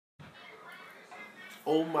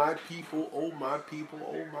Oh my people, oh my people,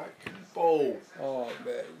 oh my people. Oh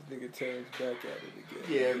man, this nigga Terrence back at it again.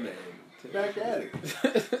 Yeah, man. Back at it.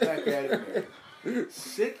 Back at it, man.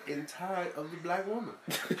 Sick and tired of the black woman.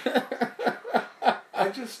 I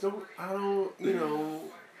don't, you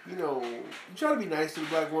try to be nice to the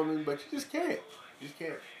black woman, but you just can't. You just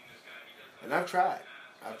can't. And I've tried.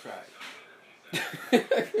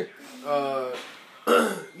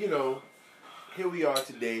 Here we are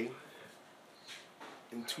today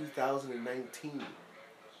in 2019.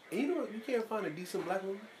 And you know what? You can't find a decent black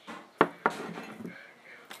woman.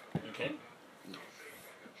 You can't? No.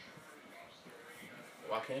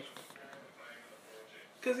 Why can't you?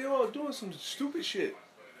 Because they're all doing some stupid shit.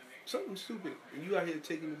 Something stupid. And you out here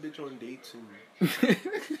taking the bitch on dates and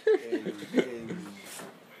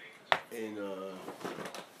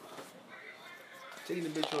taking the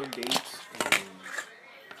bitch on dates and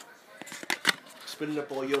spending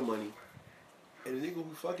up all your money. And the nigga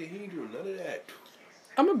who fucking he ain't doing none of that.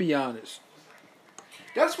 I'm gonna be honest.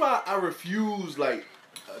 That's why I refuse, like,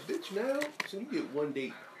 bitch, now, so you get one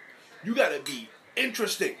date. You gotta be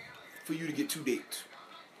interesting for you to get 2 dates.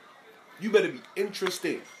 You better be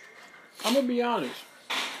interesting. I'm gonna be honest.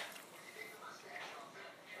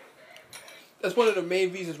 That's one of the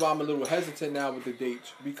main reasons why I'm a little hesitant now with the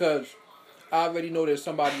dates, because I already know there's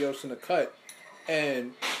somebody else in the cut,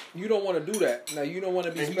 and you don't want to do that. Now you don't want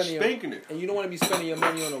to be spending your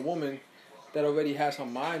money on a woman that already has her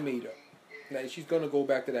mind made up. Now she's gonna go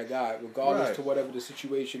back to that guy, regardless to whatever the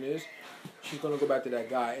situation is. She's gonna go back to that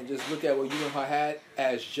guy and just look at what you and her had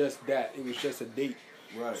as just that. It was just a date.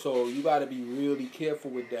 Right. So you gotta be really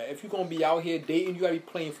careful with that. If you're gonna be out here dating, you gotta be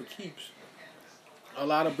playing for keeps. A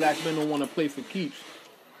lot of black men don't want to play for keeps.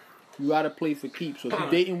 You gotta play for keeps. So if you're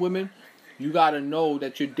dating women, you gotta know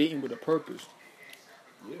that you're dating with a purpose.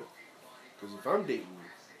 Yeah. Because if I'm dating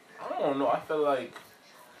I don't know. I feel like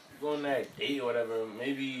going on that date or whatever,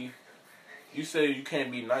 maybe you say you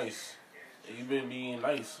can't be nice. You've been being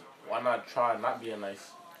nice. Why not try not being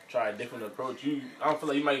nice? Try a different approach. I don't feel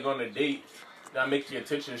like you might go on a date. That makes your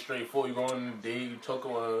attention straight forward. You go on a date, you talk to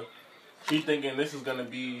her. She's thinking this is gonna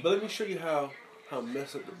be. But let me show you how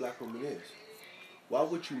messed up the black woman is. Why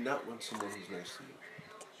would you not want someone who's nice to you?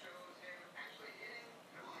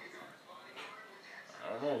 I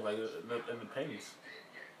don't know. Like it depends.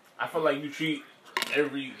 I feel like you treat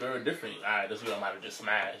every girl different. Alright, this girl might have just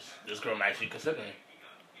smashed. This girl might actually considering.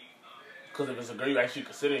 Because if it's a girl you actually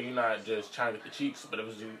considering, you're not just trying to get the cheeks. But if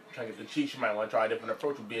it's you trying to get the cheeks, you might want to try a different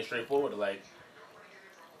approach with being straightforward. Like,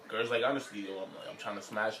 girls like, honestly, I'm trying to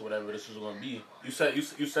smash or whatever this is going to be. You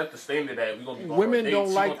set the standard that we're going to be going Women on dates.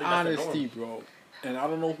 don't like honesty, bro. And I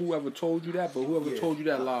don't know whoever told you that, but whoever told you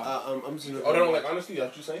that lied. They don't like honesty?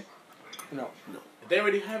 That's what you're saying? No. If they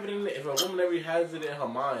already have it if a woman already has it in her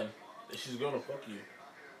mind that she's going to fuck you,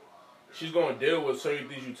 she's going to deal with certain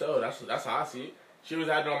things you tell her. That's how I see it. She was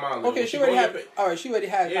had it on my mind. Okay, she already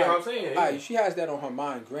has. Yeah, I'm saying. Yeah. Alright, she has that on her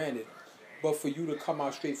mind, granted. But for you to come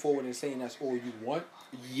out straightforward and saying that's all you want,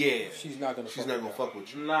 she's not gonna fuck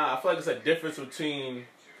with you. Nah, I feel like it's a difference between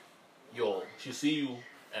she see you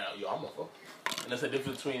and I'm gonna fuck. And there's a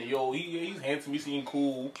difference between he's handsome, he seem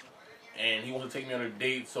cool, and he wants to take me on a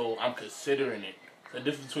date, so I'm considering it. There's a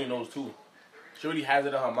difference between those two. She already has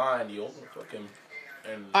it in her mind, fuck him.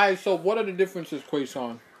 And alright, so what are the differences,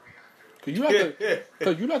 Quason? Cause you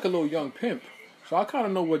like a little young pimp, so I kind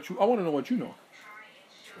of know I want to know what you know.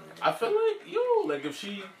 I feel like if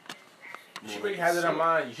she already has it in her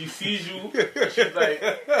mind, she sees you, she's like,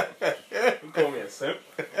 you call me a simp.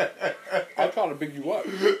 I'm trying to big you up.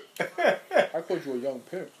 I called you a young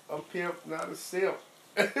pimp. A pimp, not a simp.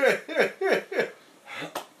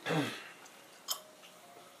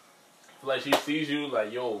 Like she sees you,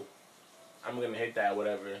 like, I'm gonna hit that,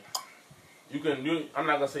 whatever. I'm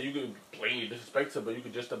not gonna say you can blatantly disrespect her, but you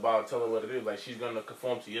could just about tell her what it is. Like, she's gonna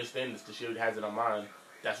conform to your standards because she already has it in her mind.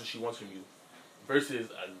 That's what she wants from you. Versus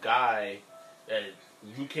a guy that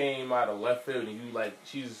you came out of left field and you like,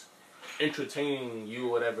 she's entertaining you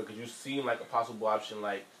or whatever because you seem like a possible option.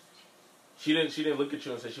 Like, she didn't look at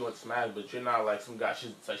you and say she wants to smash, but you're not like some guy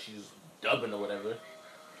she's dubbing or whatever.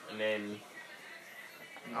 And then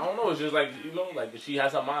I don't know. It's just like, like if she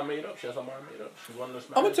has her mind made up, she wanted to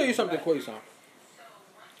smash. I'm gonna tell you something, Quason.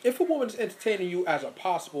 If a woman's entertaining you as a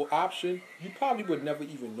possible option, you probably would never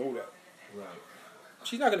even know that. Right.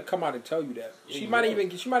 She's not gonna come out and tell you that. She might even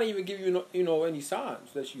give you any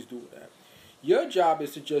signs that she's doing that. Your job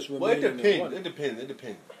is to just remain. Well, it depends.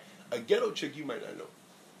 A ghetto chick you might not know.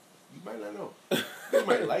 She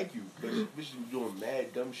might like you, but she's doing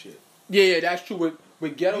mad dumb shit. Yeah, that's true.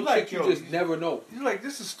 With ghetto chick, you just never know. You're like,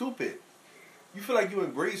 this is stupid. You feel like you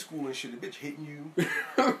in grade school and shit. The bitch hitting you,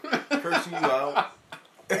 cursing you out.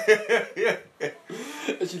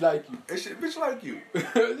 And she like you. And shit, bitch like you.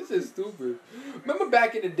 This is stupid. Remember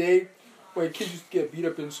back in the day when kids used to get beat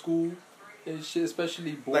up in school and shit,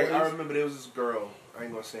 especially boys? Like, I remember there was this girl. I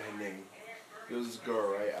ain't gonna say her name. There was this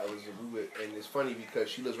girl, right? And it's funny because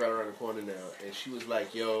she lives right around the corner now. And she was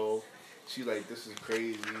like, yo, she like, this is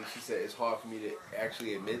crazy. She said, it's hard for me to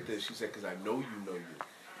actually admit this. She said, because I know you.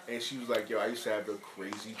 And she was like, yo, I used to have a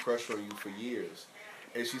crazy crush on you for years.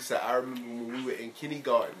 And she said, I remember when we were in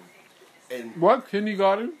kindergarten. And what,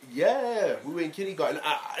 kindergarten? Yeah, we were in kindergarten.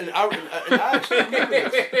 I actually remember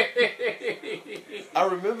this. I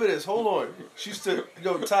remember this. Hold on. She used to,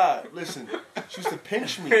 Todd, listen. She used to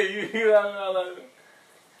pinch me.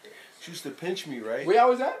 She used to pinch me, right? Where y'all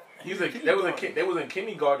was at? They was in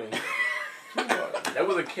kindergarten. That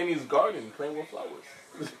was a Kenny's garden playing with flowers.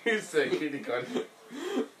 He said kindergarten.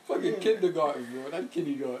 Fucking kindergarten, bro. Not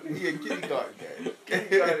kindergarten. Yeah, kindergarten.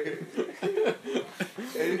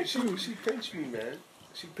 And she pinched me, man.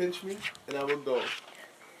 She pinched me, and I would go.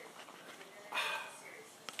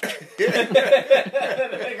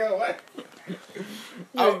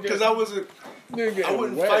 Because I wasn't. I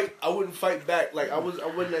wouldn't fight. I wouldn't fight back. Like I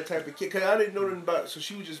wasn't that type of kid. Cause I didn't know nothing about it. So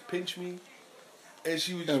she would just pinch me, and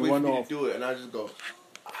she would just wait for me to do it, and I just go.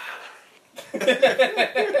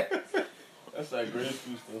 That's like grade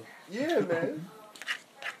school stuff. Yeah, man.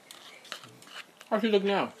 How she look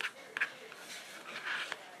now?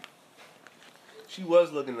 She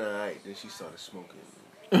was looking alright. Then she started smoking.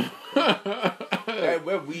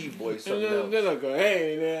 That weed, boy, something else. They look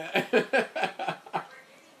hey, man.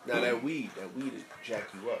 Now that weed will jack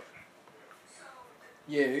you up.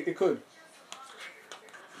 Yeah, it could.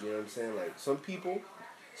 You know what I'm saying? Like some people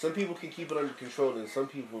can keep it under control, and some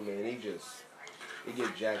people, man, they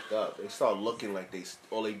get jacked up. They start looking like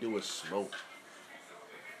all they do is smoke.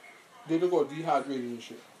 They look all dehydrated and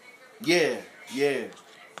shit. Yeah.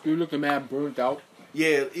 You looking mad burnt out.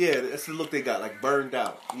 Yeah, that's the look they got, like burned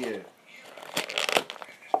out. Yeah.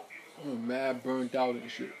 Mad burnt out and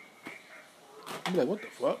shit. I'm like, what the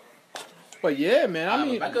fuck? But yeah, man, I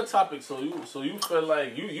mean, back to topic. So you feel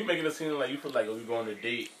like you making it seem like you feel like you go on a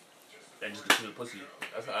date and just get the pussy.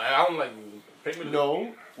 I don't like.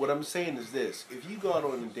 No, what I'm saying is this: if you go out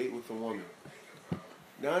on a date with a woman,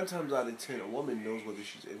 9 times out of 10, a woman knows whether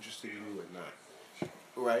she's interested in you or not.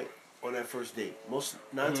 Right? On that first date,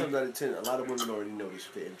 9 times out of 10, a lot of women already know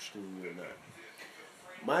if they're interested in you or not.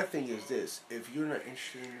 My thing is this: if you're not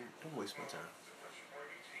interested in me, don't waste my time.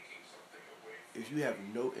 If you have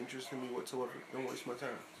no interest in me whatsoever, don't waste my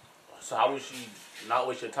time. So how would she not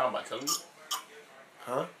waste your time by telling you?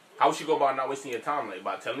 Huh? How would she go about not wasting your time, like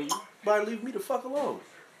by telling you? By leaving me the fuck alone.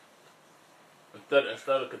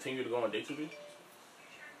 Instead of continue to go on dates with you?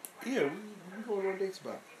 Yeah, we going on dates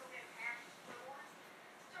about.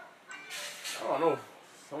 I don't know.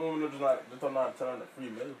 Some women just don't know how to turn the free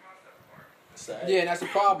meal. Sad. Yeah, and that's the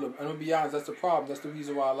problem. And to be honest, that's the problem. That's the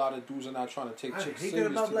reason why a lot of dudes are not trying to take chicks seriously.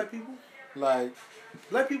 serious. That about black people? Like,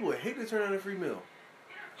 black people hate to turn on a free meal.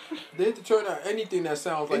 They hate to turn on anything that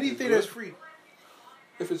sounds like anything that's free.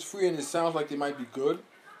 If it's free and it sounds like they might be good,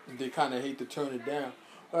 they kind of hate to turn it down.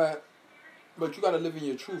 But you got to live in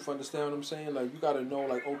your truth. Understand what I'm saying? Like, you got to know,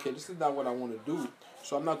 like, okay, this is not what I want to do.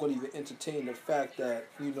 So I'm not going to even entertain the fact that,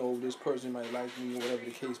 this person might like me or whatever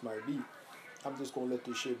the case might be. I'm just going to let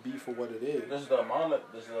this shit be for what it is. There's the amount of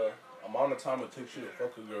time it takes you to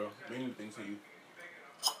fuck a girl mean anything to you.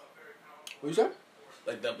 What you said?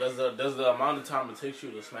 Like, does the amount of time it takes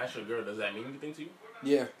you to smash a girl, does that mean anything to you?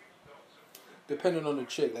 Yeah. Depending on the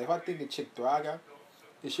chick. Like, if I think the chick draga,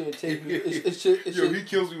 it shouldn't take me. He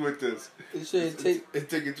kills me with this. It shouldn't take. It's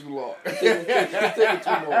taking too long. It's taking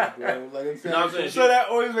too long, bro. Like I'm saying. So that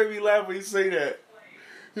always made me laugh when you say that.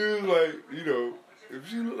 He was like, if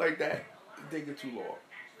she look like that, it's taking too long.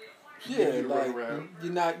 Yeah, like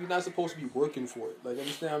you're not supposed to be working for it. Like,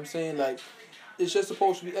 understand what I'm saying? Like, it's just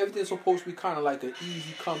supposed to be, everything's supposed to be kind of like an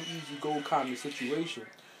easy come, easy go kind of situation.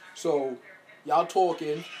 So, y'all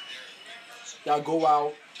talking, y'all go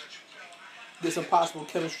out, there's some possible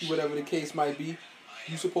chemistry, whatever the case might be.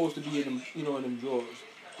 You supposed to be in them, in them drawers.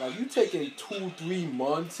 Like, you taking 2-3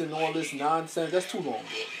 months and all this nonsense, that's too long,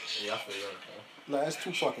 bro. Yeah, I feel that. Like, that's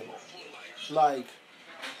too fucking long. Like,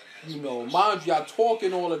 mind you, y'all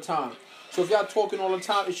talking all the time. So if y'all talking all the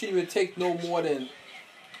time, it shouldn't even take no more than,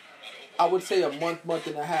 I would say, a month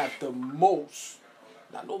and a half, the most.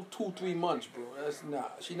 Not no 2-3 months, bro. That's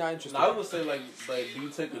not. She not interested. Now, I would say, like, do you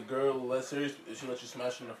take a girl less serious if she lets you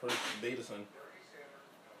smash in the first date or something?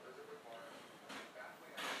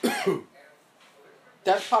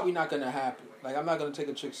 That's probably not gonna happen. Like, I'm not gonna take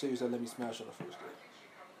a chick serious and let me smash on the first date.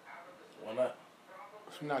 Why not?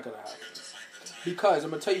 It's not gonna happen. Because I'm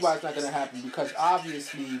gonna tell you why it's not gonna happen. Because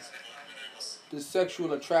obviously, the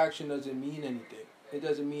sexual attraction doesn't mean anything. It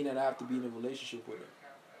doesn't mean that I have to be in a relationship with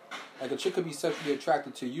her. Like, a chick could be sexually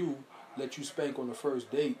attracted to you, let you spank on the first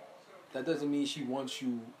date. That doesn't mean she wants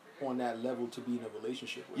you on that level to be in a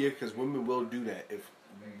relationship with. Yeah, because women will do that.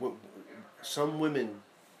 Some women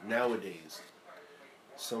nowadays,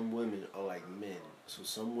 some women are like men. So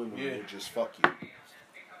some women will just fuck you.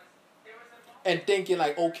 And thinking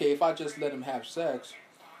like, okay, if I just let him have sex,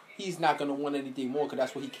 he's not going to want anything more because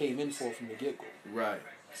that's what he came in for from the get-go. Right.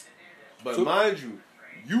 But mind you,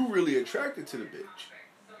 you really attracted to the bitch.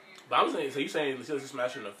 But I'm saying, so you saying if you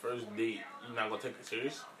smash on the first date, you're not going to take it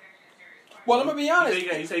serious? Well, I'm gonna be honest.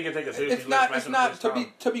 You say you can take it serious. It's not.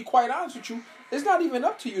 To be quite honest with you, it's not even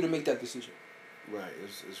up to you to make that decision. Right.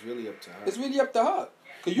 It's really up to her. It's really up to her.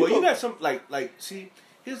 You got some like. See,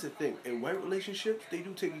 here's the thing. In white relationships, they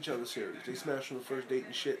do take each other serious. They smash on the first date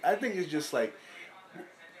and shit. I think it's just like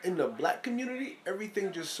in the black community,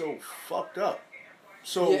 everything just so fucked up.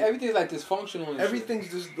 So yeah, everything's like dysfunctional. Everything's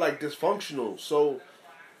just like dysfunctional. So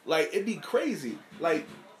like it'd be crazy. Like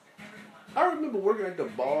I remember working at the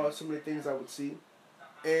bar. Some of the things I would see,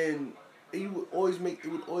 and it would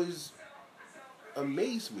always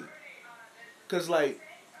amaze me. Cause like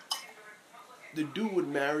the dude would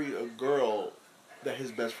marry a girl that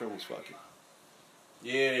his best friend was fucking.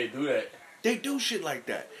 Yeah, they do that. They do shit like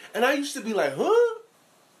that. And I used to be like, huh?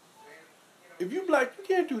 If you black, you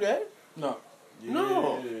can't do that. No. Yeah,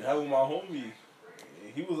 no. How with my homie?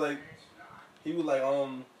 He was like,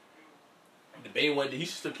 debating one day. He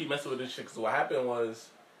should still keep messing with this shit. So what happened was,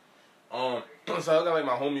 so I got like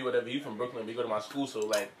my homie, whatever. He from Brooklyn. He go to my school. So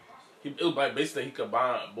like, it was like basically he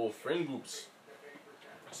combined both friend groups.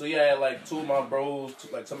 So yeah, I had like two of my bros,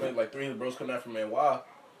 like three of the bros coming out from NY.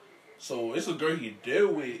 So it's a girl he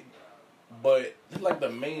deal with, but it's like the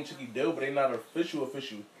main chick he deal with, but they not official.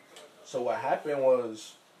 So what happened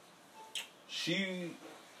was, she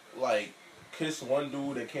like kissed one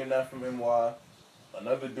dude that came down from NY,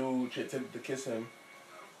 another dude she attempted to kiss him,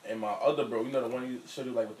 and my other bro, you know the one you showed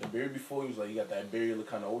you like with the beard before, he was like, you got that beard, you look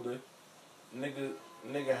kind of older.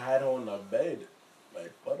 Nigga had her on the bed,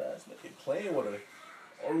 like butt ass nigga playing with her.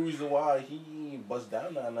 Only reason why he bust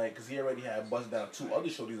down that night, because he already had bust down two other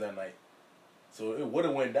shorties that night. So it would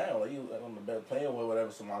have went down, like he was on the bed playing with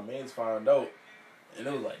whatever, so my mans found out. And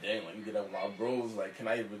it was like, dang, like you did that with my bros, like can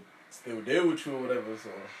I even still deal with you or whatever,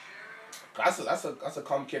 so. That's a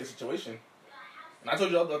complicated situation. And I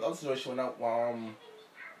told you the other situation when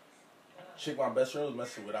chick my best friend was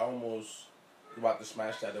messing with, I almost about to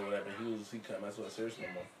smash that or whatever. He couldn't mess with her seriously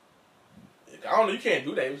no more. I don't know, you can't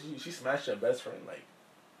do that. She smashed your best friend, like.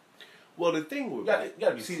 Well, the thing with you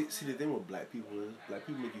gotta be see the thing with black people is black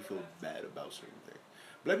people make you feel bad about certain things.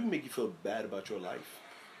 Black people make you feel bad about your life.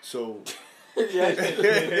 So yeah,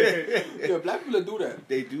 black people do that.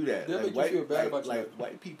 They do that. They make you feel bad about your life.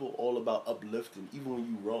 White people all about uplifting, even when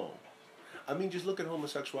you wrong. I mean, just look at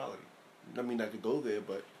homosexuality. I mean, not to go there,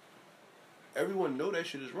 but everyone know that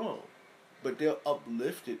shit is wrong. But they're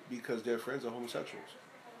uplifted because their friends are homosexuals.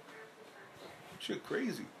 Shit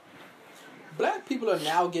crazy. Black people are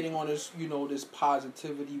now getting on this, this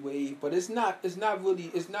positivity wave, but it's not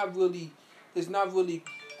really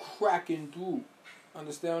cracking through.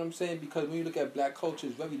 Understand what I'm saying? Because when you look at black culture,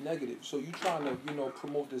 it's very negative. So you trying to,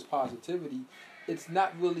 promote this positivity, it's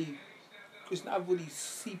not really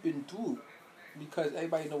seeping through, because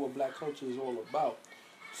everybody know what black culture is all about.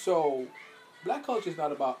 So black culture is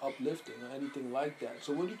not about uplifting or anything like that.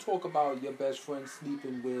 So when you talk about your best friend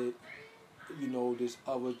sleeping with this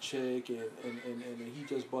other chick, and he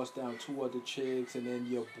just bust down two other chicks, and then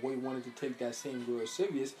your boy wanted to take that same girl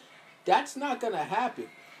serious, that's not going to happen.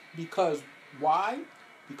 Because why?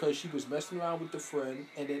 Because she was messing around with the friend,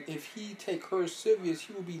 and then if he take her serious,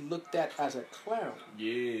 he will be looked at as a clown.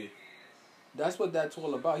 Yeah. That's what that's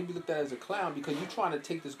all about. He'd be looked at as a clown because you're trying to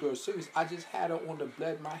take this girl serious. I just had her on the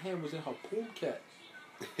bed. My hand was in her pool cat.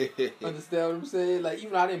 Understand what I'm saying? Like,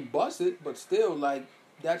 even though I didn't bust it, but still, like,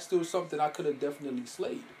 that's still something I could have definitely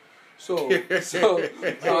slayed. So it's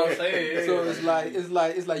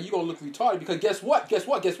like you gonna look retarded, because guess what?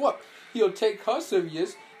 He'll take her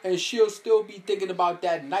serious, and she'll still be thinking about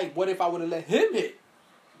that night. What if I would have let him hit?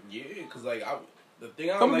 Yeah, because like the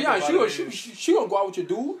thing I don't like about it is, she gonna go out with your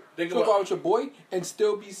dude, she gonna go out with your boy, and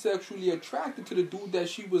still be sexually attracted to the dude that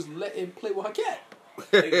she was letting play with her cat.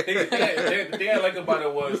 The thing I like about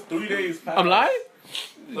it was 3 days past. I'm lying?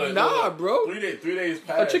 Like, nah, bro. 3 days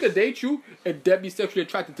past. A chick will date you and that be sexually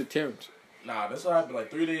attracted to Terrence. Nah, that's what happened. Like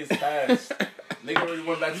 3 days passed. Nigga already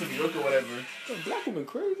went back to New York or whatever. Black woman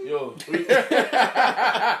crazy. Yo,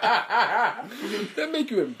 That make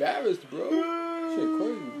you embarrassed, bro. Shit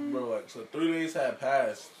crazy. bro. Like, so 3 days had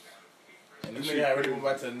passed, and this nigga had already went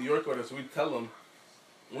back to New York with us. So we tell him.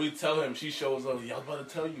 When we tell him, she shows up. Y'all about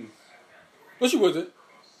to tell you. No, she wasn't.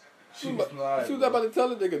 She was not. She was about to tell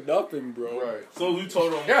the nigga nothing, bro. Right. So we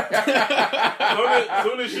told him.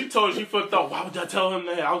 soon as she told, she flipped out. Why would y'all tell him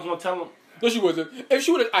that? I was gonna tell him. No, she wasn't. If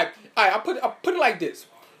she would have, I put it like this: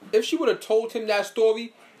 if she would have told him that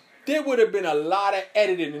story, there would have been a lot of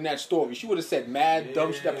editing in that story. She would have said mad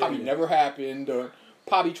dumb shit that probably never happened, or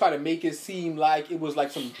probably try to make it seem like it was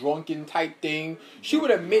like some drunken type thing. She would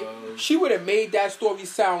have made that story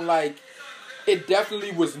sound like it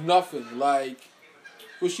definitely was nothing. Like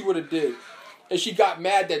what she would have did, and she got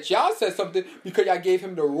mad that y'all said something because y'all gave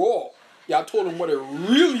him the raw. Y'all told him what it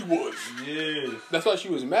really was. Yeah. That's why she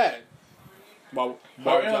was mad. Why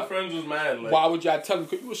Her friends was mad. Like, why would y'all tell him?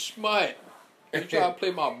 Because you was smart. You try to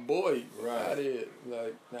play my boy. Right. Out of here.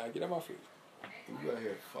 Like, nah, get out my face. You out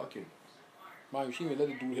here fucking. Mind you, she didn't let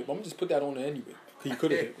the dude hit. But I'm gonna just put that on her anyway. He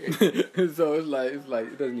could have hit. So it's like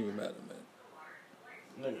it doesn't even matter, man.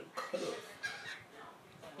 nigga could have.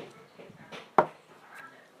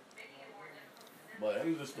 But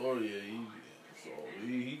end of the story,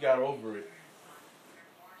 he got over it,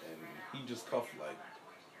 and he just cuffed like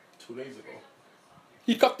 2 days ago.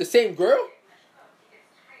 He cuffed the same girl?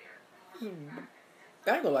 I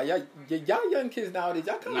ain't gonna lie, y'all young kids nowadays,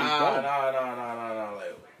 y'all kind of dumb. Nah.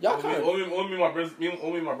 Like, Y'all kind of only my brothers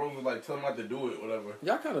was like tell him not to do it, whatever.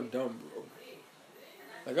 y'all kind of dumb, bro.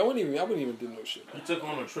 Like I wouldn't even do no shit. He took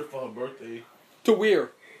on a trip for her birthday To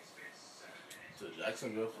where? to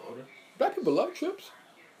Jacksonville, Florida. Black people love trips.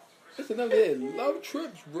 That's another day. Love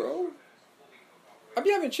trips, bro. I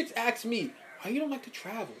be having chicks ask me, "Why you don't like to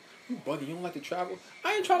travel? You buggy, you don't like to travel?"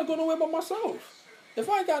 I ain't trying to go nowhere by myself. If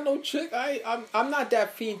I ain't got no chick, I'm not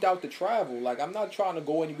that fiend out to travel. Like I'm not trying to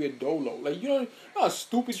go anywhere dolo. Like you know how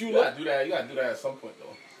stupid you look. You gotta do that at some point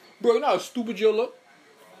though. Bro, you know how stupid you look?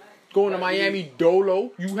 Going to Miami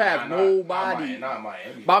dolo, you have nobody. Not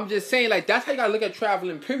Miami. But I'm just saying, like, that's how you gotta look at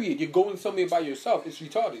traveling, period. You're going somewhere by yourself. It's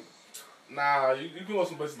retarded. Nah, you can go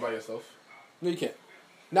some places by yourself. No, you can't.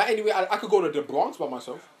 Not anyway, I could go to the Bronx by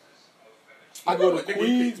myself. I could go to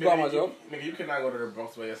Queens by myself. Nigga, you cannot go to the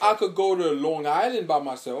Bronx by yourself. I could go to Long Island by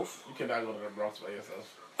myself. You cannot go to the Bronx by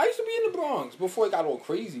yourself. I used to be in the Bronx before it got all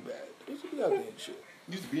crazy bad. I used to be out there and shit.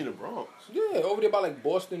 You used to be in the Bronx. Yeah, over there by like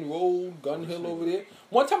Boston Road, Gun Hill over there.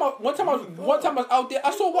 One time I was out there.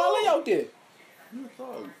 I saw Wale out there. You a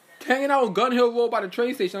thug. Hanging out on Gun Hill Road by the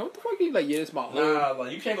train station. What the fuck? He's like, yeah, it's my home. Nah,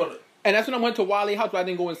 like you can't go to. And that's when I went to Wale's house, but I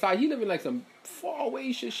didn't go inside. He lived in like some far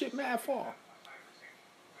away shit, mad far.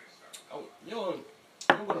 Oh, you don't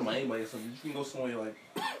go to Miami by yourself. You can go somewhere like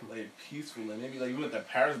peaceful and maybe like you went to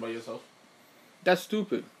Paris by yourself. That's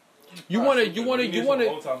stupid. You want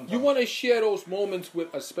to share those moments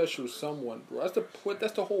with a special someone, bro. That's the point.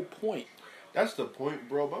 That's the whole point. That's the point,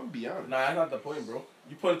 bro. But I'm gonna be honest. Nah, that's not the point, bro.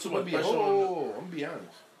 You putting too much pressure on. I'm gonna be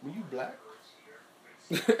honest. When you black,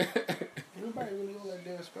 nobody really all that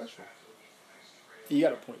damn special. You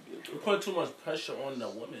got a point, dude. You putting too much pressure on the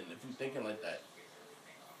woman if you thinking like that.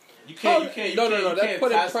 You can't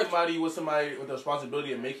task somebody with the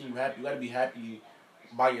responsibility of making you happy. You gotta be happy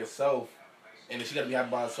by yourself, and then she gotta be happy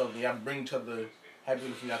by herself. And you gotta bring each other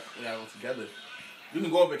happiness when y'all together. You can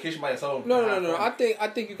go on vacation by yourself. No. I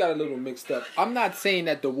think you got a little mixed up. I'm not saying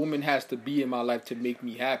that the woman has to be in my life to make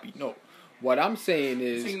me happy. No. What I'm saying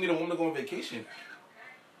is, you need a woman to go on vacation.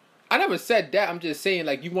 I never said that. I'm just saying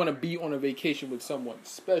like you want to be on a vacation with someone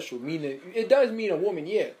special. Meaning it does mean a woman,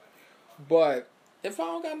 yeah. But if I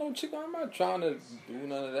don't got no chick, I'm not trying to do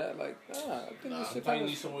none of that. Like, I think this shit you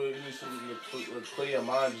need somewhere to clear your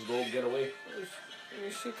mind. Just go get away.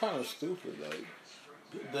 This shit kind of stupid. Like,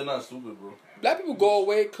 they're not stupid, bro. Black people go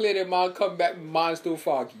away, clear their mind, come back, mind still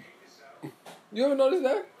foggy. You ever notice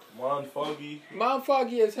that? Mind foggy. Mind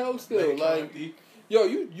foggy as hell still. Like, yo,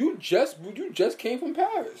 you just came from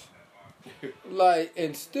Paris. Like,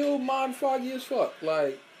 and still mind foggy as fuck.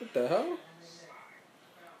 Like, what the hell?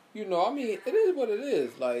 You know, I mean, it is what it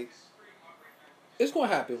is. Like, it's gonna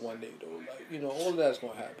happen one day, though. Like, you know, all of that's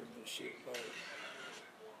gonna happen and shit. Like,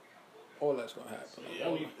 all that's gonna happen. Yeah,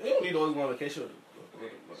 you don't need to always go on vacation with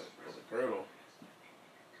a girl, though.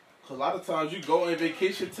 Because a lot of times you go on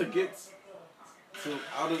vacation to get some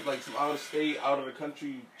out of state, out of the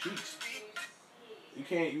country cheeks. You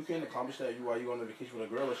can't accomplish that while you go on vacation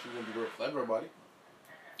with a girl unless you want to be real clever about it.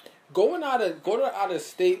 Going out of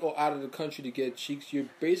state or out of the country to get cheeks, you're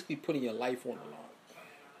basically putting your life on the line.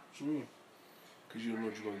 True. Because you don't know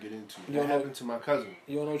what you're going to get into. You That happened to my cousin.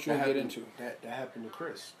 You don't know what you're going to get into. That happened to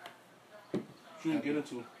Chris. What you get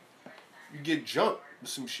into? You get jumped with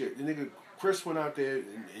some shit. The nigga Chris went out there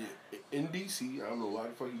in D.C. I don't know why the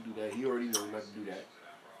fuck he do that. He already knows not to do that.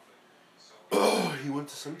 He went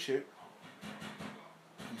to some chick.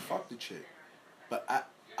 He fucked the chick. But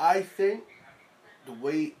I think the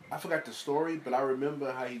way, I forgot the story, but I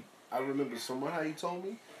remember how he told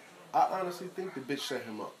me. I honestly think the bitch set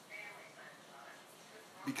him up.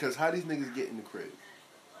 Because how these niggas get in the crib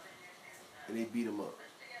and they beat him up.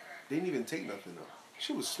 They didn't even take nothing up.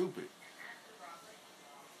 Shit was stupid.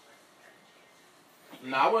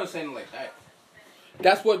 No, I wasn't saying it like that.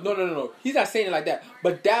 That's what, no. He's not saying it like that.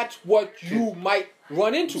 But that's what you might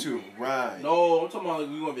run into. Right. No, I'm talking about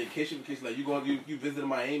like you go on vacation, like you visited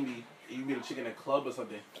Miami and you meet a chick in a club or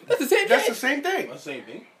something. That's the same thing. That's the same thing. That's the same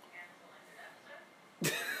thing.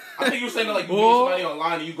 I think you were saying that like you meet somebody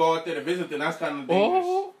online and you go out there to visit them. That's kind of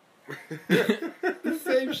dangerous. The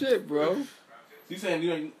same shit, bro. So you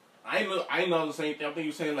saying I know the same thing. I think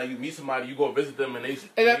you're saying like you meet somebody, you go visit them, and they.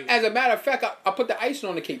 As a matter of fact, I put the icing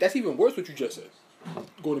on the cake. That's even worse. What you just said.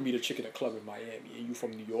 Go to meet a chick in a club in Miami, and you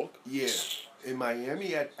from New York. Yeah, in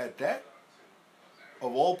Miami at that.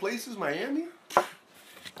 Of all places, Miami.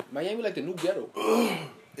 Miami like the new ghetto.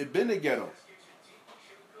 It been the ghetto.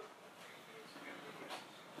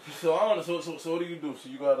 So I don't know. So what do you do? So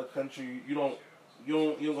you go out of the country. You don't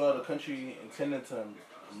go out of the country intending to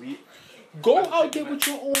meet. Go out there with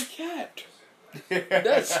your own cat.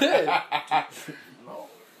 That's it. No,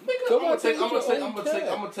 I'm gonna take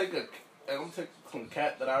some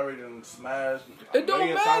cat that I already done smashed. It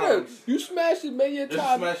don't matter. Times. You smashed it many a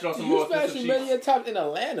time. You smashed it many a Cheeks. times in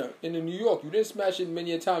Atlanta and in New York. You didn't smash it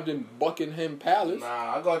many a times in Buckingham Palace.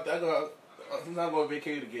 Nah, I got. Sometimes I go on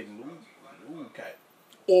vacation to get new cat.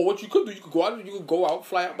 Or what you could do, you could go out,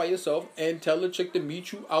 fly out by yourself, and tell the chick to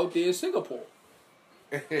meet you out there in Singapore.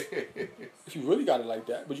 If you really got it like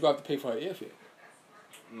that, but you got to pay for her airfare.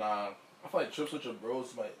 Nah, I feel like trips with your bros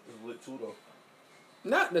is lit too though.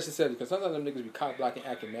 Not necessarily, because sometimes them niggas be cock blocking,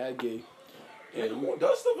 acting mad gay. Yeah, who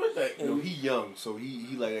does stuff like that? You know, he young, so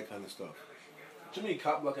he like that kind of stuff. What you mean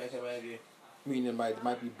cop blocking acting mad gay? Meaning it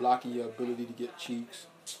might be blocking your ability to get cheeks.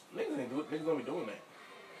 Niggas ain't do it. Niggas gonna be doing that.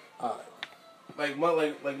 Alright. Like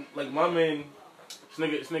my man,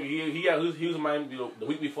 this nigga, he was in Miami the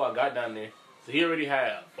week before I got down there, so he already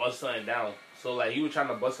had bust something down. So like he was trying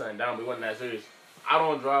to bust something down, but he wasn't that serious. I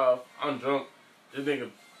don't drive. I'm drunk. This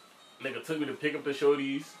nigga took me to pick up the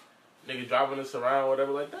shorties. Nigga driving us around,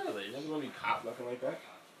 whatever like that. Like nigga gonna be cop looking like that.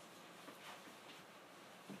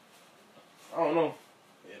 I don't know.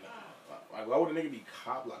 Yeah, nah. Like why would a nigga be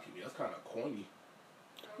cop blocking me? That's kind of corny.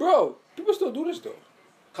 Bro, people still do this though.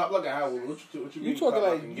 Cop blocking how? What you mean? You talking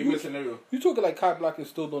like blocking? Give me a scenario. You talking like cop blocking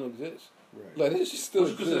still don't exist. Right. Like this just still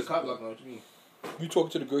What you consider exists. cop blocking? What you mean? You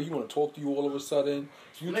talking to the girl, he want to talk to you all of a sudden.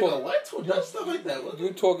 You Nigga, what? Who does stuff like that? What?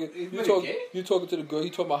 You talking to the girl. He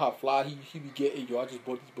talking about how fly he be getting. Yo, I just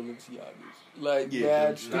bought these Balenciagas. Like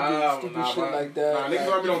Yeah, stupid shit like that. Nah, niggas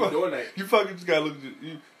already don't be doing that. You fucking just gotta look at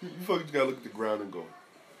you fucking just gotta look at the ground and go.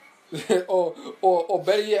 or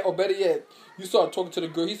better yet, you start talking to the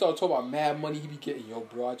girl. He started talking about mad money he be getting. Yo,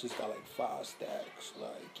 bro, I just got like 5 stacks.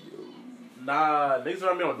 Like yo. Nah, niggas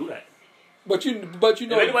around me don't do that. But you know. If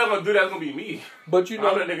anybody gonna do that, it's gonna be me. But you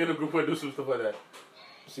know. I'm the nigga in the group who do some stuff like that.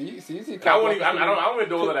 See. I don't even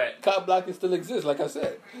do all of that. Cop blocking still exists, like I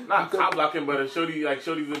said. Not cop blocking, but a shorty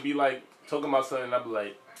would be like talking about something, and I'd be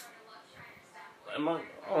like, I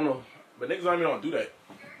don't know. But niggas around me don't do that.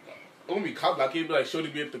 It won't be cop blocking. It'd be like shorty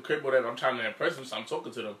be at the crib or whatever. I'm trying to impress them, so I'm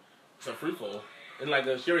talking to them. It's a free fall. And like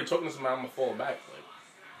if she already talking to somebody, I'm gonna fall back.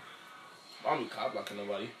 Like, I don't be cop blocking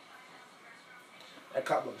nobody. That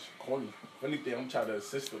cop block is corny. If anything, I'm trying to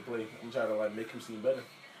assist the play. I'm trying to like make him seem better.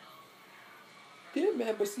 Yeah,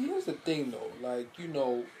 man, but see, here's the thing, though. Like, you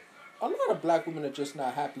know, a lot of black women are just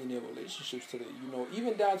not happy in their relationships today. You know,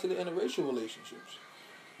 even down to the interracial relationships.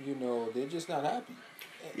 You know, they're just not happy.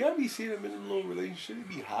 Y'all be seeing them in a little relationship,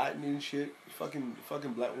 they be hiding and shit. Fucking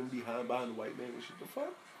black woman behind the white man and shit. The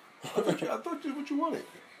fuck? I thought you what you wanted.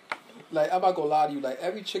 Like, I'm not gonna lie to you. Like,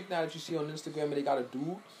 every chick now that you see on Instagram and they got a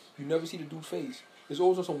dude, you never see the dude's face. It's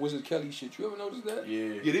always on some Wizard Kelly shit. You ever notice that?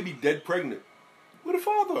 Yeah, they be dead pregnant. With a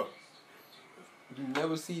father. You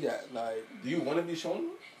never see that. Like, Do you want to be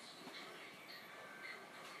shown?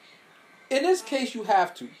 in this case, you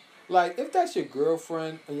have to. Like, if that's your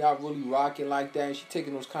girlfriend and y'all really rocking like that and she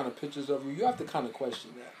taking those kind of pictures of you, you have to kind of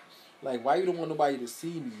question that. Like, why you don't want nobody to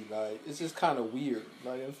see me? Like, it's just kind of weird.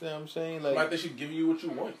 Like, you know what I'm saying? Like, Like they should give you what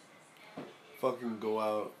you want. Fucking go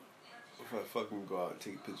out. If I fucking go out and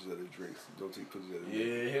take pictures of the drinks, don't take pictures of the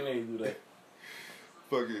Yeah, he ain't do that.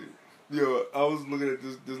 Fucking. Yo, I was looking at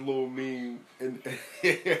this little meme and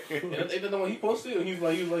Ain't that the one he posted? He was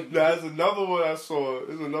like. Nah, there's another one I saw.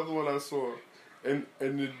 And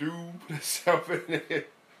the dude put himself in there.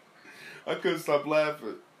 I couldn't stop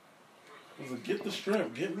laughing. I was like, get the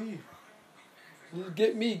shrimp, get me.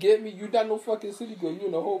 Get me. You not no fucking city girl. You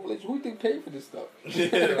in the whole village. Who you think paid for this stuff?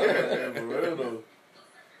 Yeah, for real though.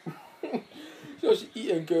 Yo, she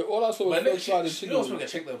eating good. All I saw was first fried chicken. You know what's gonna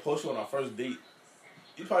check the post on our first date?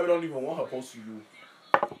 You probably don't even want her posting you.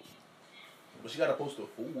 But she gotta post her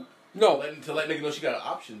food. No. To let niggas know she got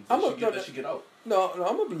options. She get out. No,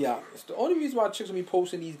 I'm gonna be honest. The only reason why chicks will be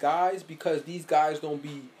posting these guys because these guys don't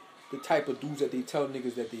be the type of dudes that they tell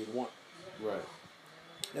niggas that they want. Right.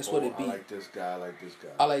 That's what it be. I like this guy.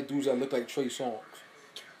 I like dudes that look like Trey Songz.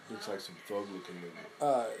 Looks like some thug looking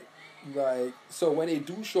nigga. Like, so when they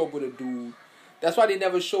do show up with a dude, that's why they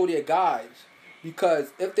never show their guys.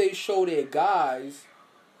 Because if they show their guys,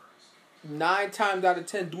 9 times out of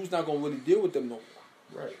 10, dudes not gonna really deal with them no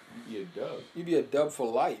more. Right. You be a dub. You be a dub for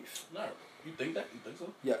life. No. You think that? You think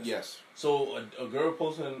so? Yes. Yes. So a girl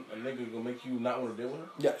posting a nigga gonna make you not want to deal with her?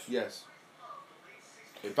 Yes. Yes.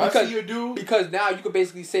 If I see a dude... Because now you can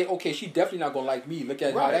basically say, okay, she definitely not gonna like me. Look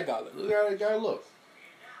at how that guy look. Look how that guy look.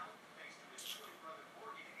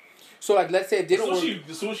 So, like, let's say if they don't...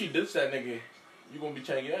 As soon as she ditched that nigga, you gonna be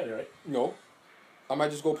trying to get at it, right? No. I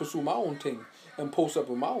might just go pursue my own thing and post up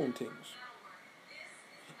with my own things.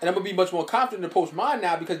 And I'm going to be much more confident to post mine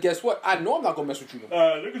now because guess what? I know I'm not going to mess with you no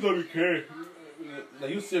more. Niggas don't even care.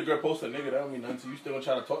 Like, you see a girl post a nigga, that don't mean nothing to you. You still gonna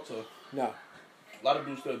try to talk to her. Nah. A lot of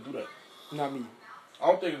dudes still do that. Not me. I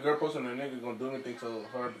don't think a girl posting a nigga gonna do anything to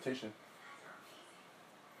her reputation.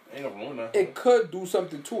 Ain't no wrong with that. It could do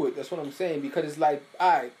something to it. That's what I'm saying. Because it's like,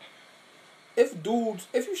 alright, if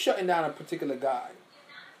you shutting down a particular guy,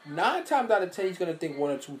 9 times out of 10 he's gonna think one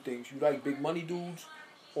or two things. You like big money dudes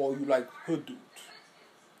or you like hood dudes.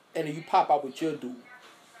 And then you pop out with your dude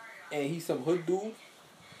and he's some hood dude,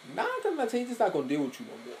 9 times out of 10 he's just not gonna deal with you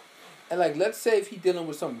no more. And like, let's say if he's dealing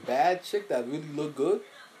with some bad chick that really look good,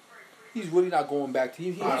 he's really not going back to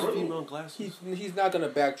female glasses. He's not gonna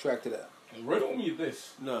backtrack to that. Riddle me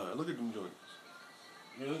this. Nah, look at them joints.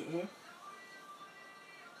 Yeah.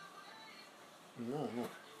 No.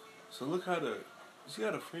 So look how see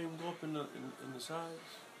how the frame go up in the sides?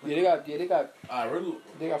 Like, they got riddle.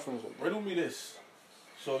 They got friends like that. Riddle me this.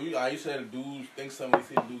 So you said a dude thinks somebody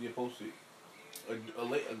see a dude get posted. A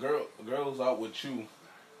girl's out with you, and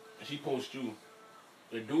she posts you.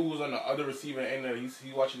 The dude who's on the other receiving end of it,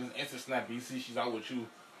 he watching this instant snap. He sees she's out with you.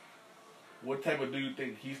 What type of dude you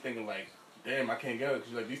think he's thinking like? Damn, I can't get her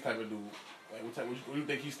because like these type of dude. Like what do you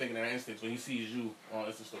think he's thinking in that instance when he sees you on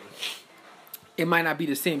Insta story? It might not be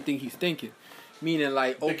the same thing he's thinking. Meaning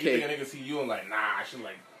like, okay. You think a nigga see you and like, nah, she's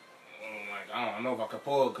like, I don't know if I could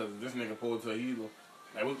pull because this nigga pulled to a heel.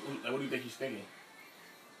 Like, what do you think he's thinking?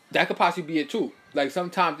 That could possibly be it too. Like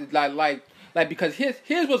sometimes it's like because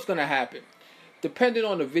here's what's gonna happen. Depending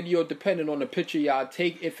on the video, depending on the picture y'all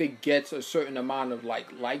take, if it gets a certain amount of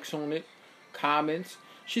like likes on it, comments,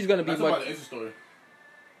 she's gonna be much. About the Insta story.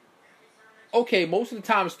 Okay, most of the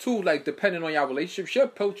times too, like depending on your relationship, she'll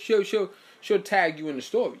post, she'll tag you in the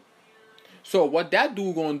story. So what that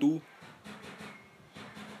dude gonna do?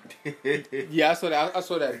 Yeah, I saw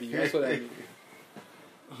that video.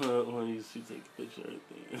 When you see take a picture,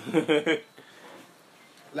 everything.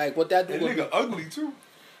 Like what that dude? That nigga ugly too.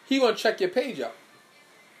 He gonna check your page out.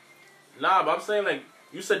 Nah, but I'm saying like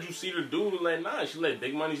you said you see the dude like nah, she like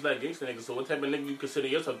big money, she like gangster nigga. So what type of nigga you consider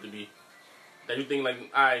yourself to be? That you think like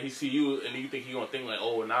alright, he see you and then you think he gonna think like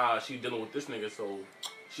oh nah, she dealing with this nigga, so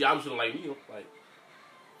she obviously don't like me. Like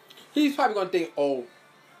he's probably gonna think oh,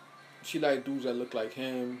 she like dudes that look like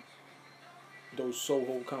him, those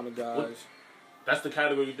Soho kind of guys. What? That's the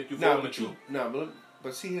category you think you fall into. Nah,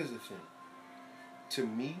 but see, here's the thing. To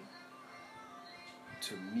me,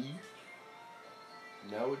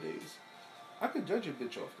 nowadays, I could judge a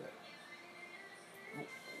bitch off that.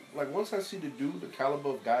 Like, once I see the caliber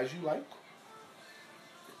of guys you like,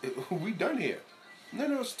 we done here.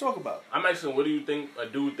 Nothing else to talk about. I'm asking, what do you think a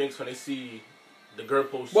dude thinks when they see the girl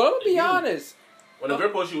post? Well, I'm gonna be honest. When a girl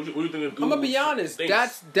posts you, what do you think a dude I'm gonna be honest.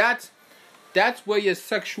 Thinks? That's where your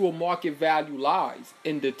sexual market value lies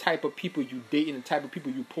in the type of people you date and the type of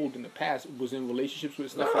people you pulled in the past was in relationships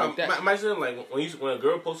with stuff like that. Imagine like when a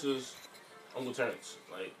girl posts Uncle Terrence,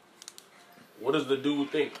 like what does the dude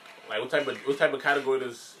think? Like what type of category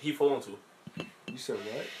does he fall into? You said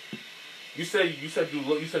what? You said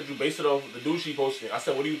you base it off the dude she posted. I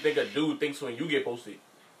said, what do you think a dude thinks when you get posted?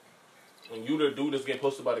 When you the dude that's getting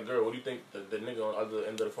posted by the girl, what do you think the nigga on the other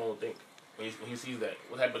end of the phone think? when he sees that?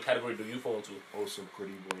 What type of category do you fall into? Oh, some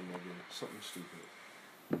pretty boy nigga. Something stupid.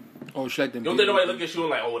 Oh, she like them. You don't think nobody look at you and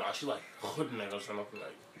like, oh, nah, she like hood nigga or something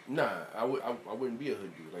like. Nah, I wouldn't be a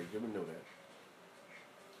hood dude. Like, you ever know that?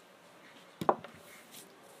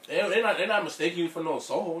 They're not mistaking you for no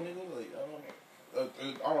Soho nigga. Like,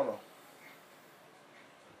 I don't know.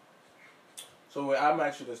 So wait, I'm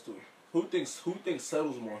actually this too. Who thinks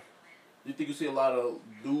settles more? Do you think you see a lot of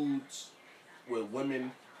dudes with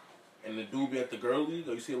women and the dude be at the girl league,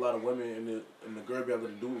 or you see a lot of women and the girl be at the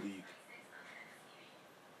dude league?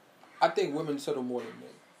 I think women settle more than men.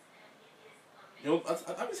 You know, I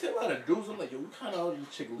been seeing a lot of dudes. I'm like, yo, we kind of out of the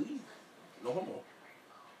chick league. No homo.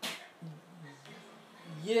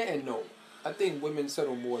 Yeah and no. I think women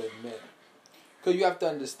settle more than men. Because you have to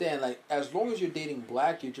understand, like, as long as you're dating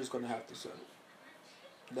black, you're just going to have to settle.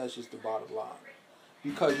 That's just the bottom line.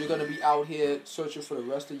 Because you're going to be out here searching for the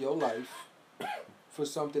rest of your life for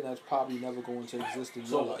something that's probably never going to exist in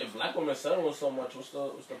your life. So if black women settle so much, what's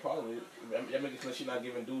the problem? That makes it clear she's not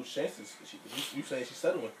giving dudes chances. You saying she's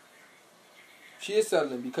settling? She is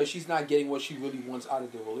settling because she's not getting what she really wants out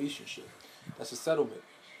of the relationship. That's a settlement.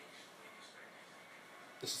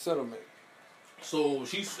 It's a settlement. So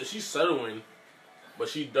she's settling, but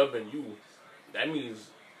she dubbing you. That means,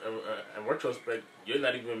 in retrospect, you're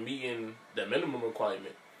not even meeting the minimum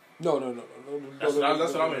requirement. No. That's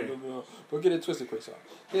what I mean. No. Don't get it twisted, Chris.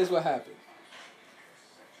 Here's what happened.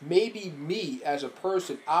 Maybe me as a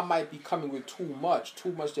person, I might be coming with too much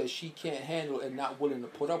that she can't handle and not willing to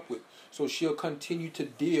put up with. So she'll continue to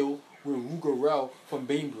deal with Rugerel from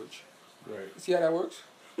Bainbridge. Right. See how that works?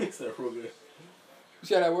 It's that Ruger. You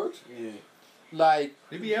see how that works? Yeah. Like,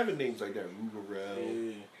 they be having names like that,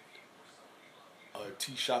 Rugerel,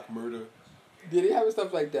 T-Shock Murder. Yeah, they having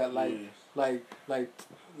stuff like that, like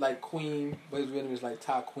Queen, but his real name is like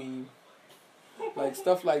Ta Queen, like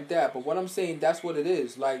stuff like that. But what I'm saying, that's what it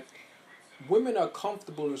is. Like, women are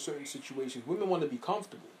comfortable in certain situations. Women want to be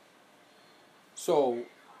comfortable. So,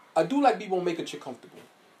 I do like people won't make a chick comfortable.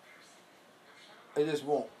 I just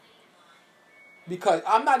won't. Because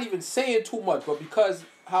I'm not even saying too much, but because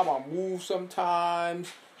how I move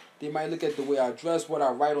sometimes, they might look at the way I dress, what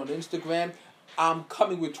I write on Instagram. I'm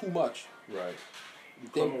coming with too much. Right.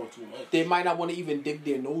 They might not want to even dig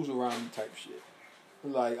their nose around me type shit.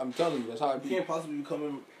 Like, I'm telling you, that's how it be. You can't possibly be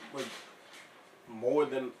coming with more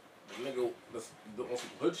than the nigga that's on some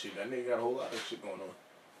hood shit. That nigga got a whole lot of shit going on.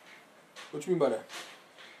 What you mean by that?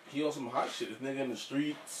 He on some hot shit. This nigga in the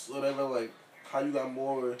streets, whatever. Like, how you got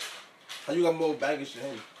more baggage than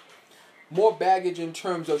him? More baggage in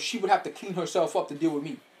terms of she would have to clean herself up to deal with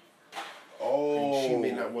me. Oh. And she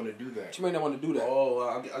may not want to do that. She may not want to do that. Oh,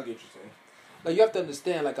 I get what you're saying. Like, you have to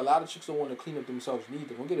understand, like, a lot of chicks don't want to clean up themselves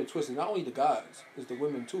neither. Don't get it twisted. Not only the guys, it's the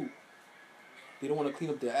women too. They don't want to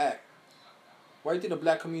clean up their act. Why do you think the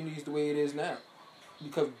black community is the way it is now?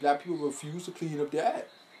 Because black people refuse to clean up their act.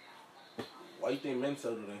 Why do you think men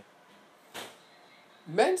settle then?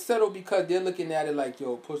 Men settle because they're looking at it like,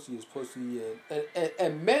 yo, pussy is pussy,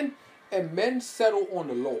 and men settle on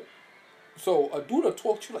the low. So a dude will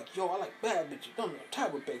talk to you like, yo, I like bad bitches. No,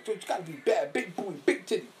 type of bitch. So it's gotta be bad, big booty, big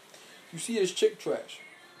titty. You see this chick trash,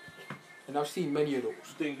 and I've seen many of those.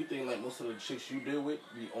 You think like most of the chicks you deal with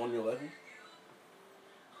be on your level?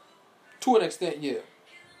 To an extent, yeah.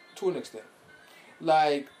 To an extent,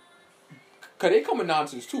 like, cause they come with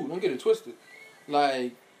nonsense too. Don't get it twisted.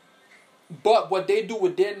 Like, but what they do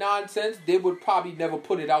with their nonsense, they would probably never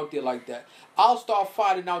put it out there like that. I'll start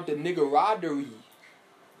finding out the niggerodery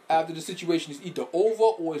after the situation is either over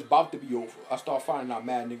or it's about to be over. I start finding out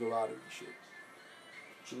mad niggerodery shit.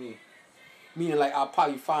 What you mean? Meaning, like, I'll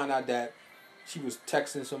probably find out that she was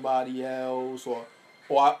texting somebody else, or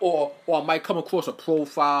I might come across a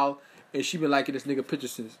profile and she been liking this nigga picture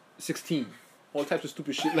since 16. All types of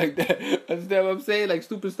stupid shit like that. Understand what I'm saying? Like,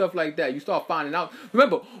 stupid stuff like that. You start finding out.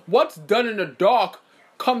 Remember, what's done in the dark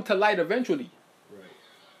come to light eventually. Right.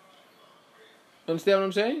 Understand what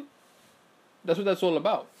I'm saying? That's what that's all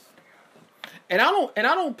about. And I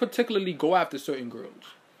don't particularly go after certain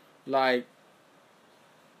girls. Like,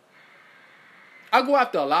 I go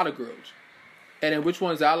after a lot of girls. And then which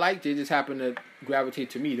ones I like, they just happen to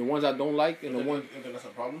gravitate to me. The ones I don't like, and the ones... You think that's a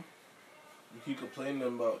problem? You keep complaining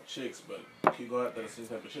about chicks, but you keep going after the same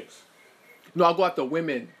type of chicks. No, I go after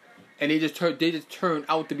women, and they just turn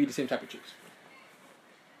out to be the same type of chicks.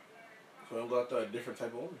 So I'm going after a different type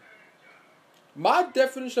of woman. My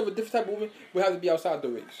definition of a different type of woman would have to be outside the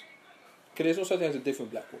race. Because there's no such thing as a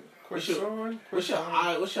different black woman. What's your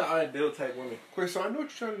ideal type woman? Chris, I know what you're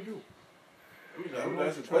trying to do. I'm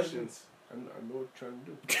asking questions. I know what you're trying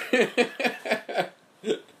to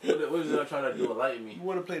do. What is it I'm trying to do enlighten me. You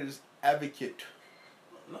want to play this advocate.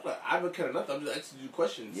 I'm not an advocate or nothing. I'm just asking you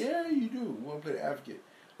questions. Yeah, you do. You want to play the advocate.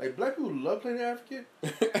 Like, black people love playing the advocate.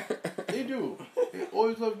 They do. They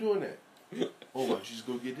always love doing that. Oh, why don't you just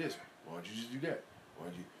go get this? Why don't you just do that? Why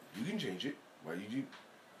don't you can change it. Why you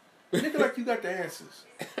nigga like you got the answers.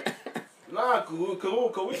 Nah, cause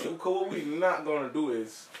what we not gonna do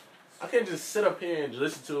is, I can't just sit up here and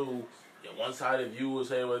listen to your one-sided view or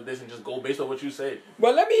say what this and just go based on what you said.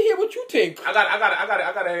 Well, let me hear what you think. I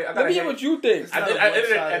got. Let me hear what you think.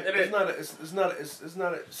 It's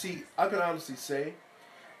not a. See, I can honestly say,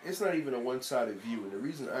 it's not even a one-sided view, and the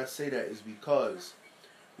reason I say that is because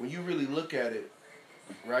when you really look at it,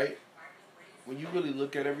 right? When you really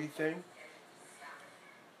look at everything,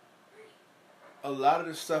 a lot of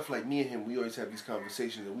the stuff, like me and him, we always have these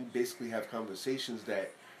conversations, and we basically have conversations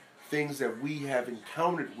that things that we have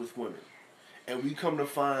encountered with women, and we come to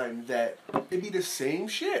find that it be the same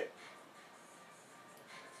shit.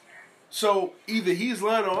 So either he's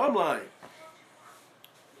lying or I'm lying.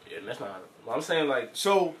 Yeah, that's not. I'm saying like.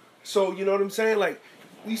 So you know what I'm saying? Like,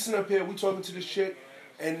 we sitting up here, we talking to this chick,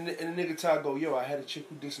 and the nigga Ty go, yo, I had a chick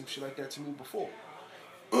who did some shit like that to me before.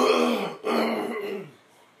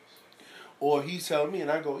 Or he's telling me, and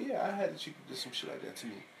I go, yeah, I had a chick who did some shit like that to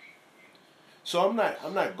me. So I'm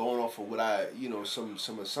not going off of what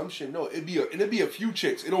some assumption. No, it'd be a few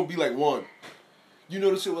chicks. It don't be like one. You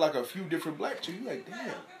notice it with like a few different black chicks. You like,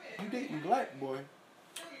 damn, you dating black, boy.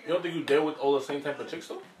 You don't think you deal with all the same type of chicks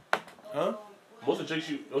though? Huh? Most of the chicks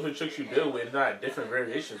you deal with, it's not different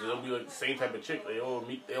variations. It'll be like the same type of chick. They all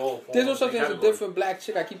fall. There's no such thing as a different black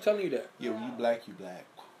chick. I keep telling you that. Yeah, when you black, you black.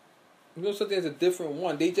 There's no such thing as a different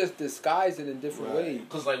one. They just disguise it in different ways.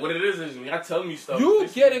 Because like what it is when y'all tell me stuff. You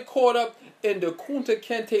getting caught up in the Kunta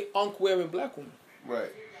Kinte Unk wearing black woman.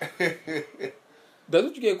 Right. That's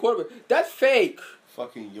what you getting caught up with. That's fake.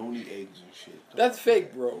 Fucking yoni eggs and shit. That's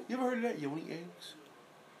fake, bro. You ever heard of that, yoni eggs?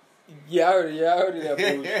 Yeah, I heard of that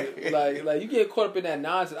bullshit. like you get caught up in that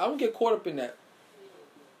nonsense. I don't get caught up in that.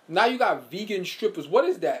 Now you got vegan strippers. What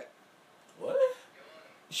is that? What?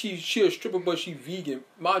 She a stripper, but she vegan.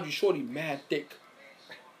 Mind you, shorty mad thick.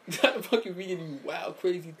 Not a fucking vegan, you wild,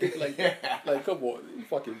 crazy thick like that. Like, come on, you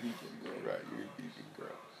fucking vegan, bro. Right,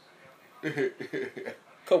 you're a vegan, girl.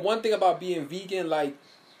 Cause one thing about being vegan, like,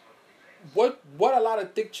 what a lot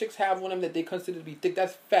of thick chicks have on them that they consider to be thick,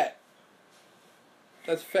 that's fat.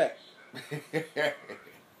 That's fat.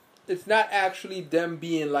 It's not actually them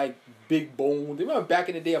being like big boned. Remember back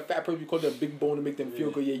in the day, a fat person you called them big bone to make them feel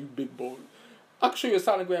good. Yeah, you big bone. I can show you a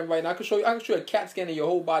sonogram right now. I can show you a CAT scan of your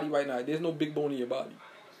whole body right now. There's no big bone in your body.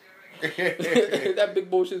 That big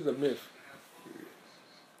bone shit is a myth.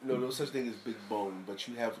 No such thing as big bone, but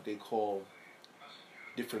you have what they call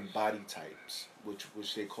different body types,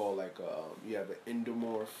 which they call like you have an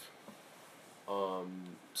endomorph,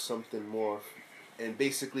 something morph, and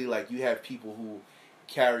basically like you have people who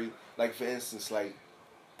carry, like for instance, like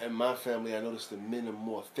in my family, I noticed the men are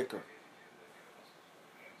more thicker.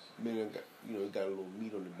 Men got, got a little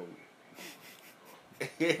meat on the bone.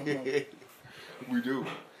 We do.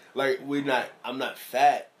 Like I'm not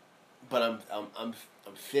fat, but I'm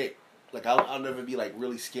thick. Like I'll never be like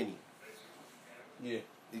really skinny. Yeah.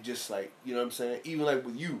 It's just like, you know what I'm saying? Even like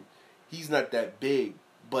with you, he's not that big,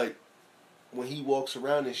 but when he walks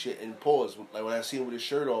around and shit and pause, like when I see him with his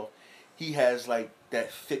shirt off, he has like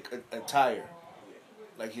that thick attire.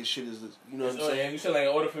 Like his shit is, you know what I'm saying? You said like in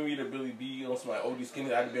order for me to really be on some like OD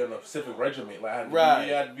skinny, I had to be on a specific regimen. Like I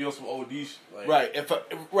had to be on some OD shit. Like.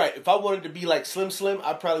 Right. If I wanted to be like slim,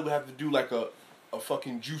 I probably would have to do like a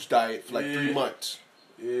fucking juice diet for like 3 months.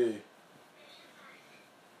 Yeah.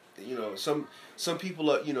 Some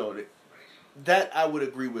people are, that I would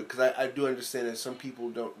agree with, because I do understand that some people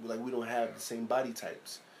we don't have the same body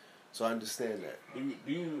types. So I understand that.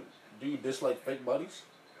 Do you dislike fake bodies?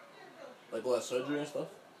 Like all that surgery and stuff?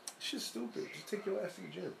 Shit's stupid. Just take your ass to the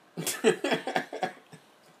gym.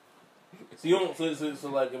 So you don't. So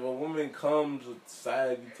like if a woman comes with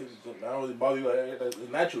saggy titties, I don't really bother you like that. It's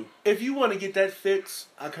natural. If you want to get that fixed,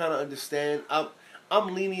 I kind of understand.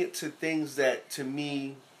 I'm lenient to things that to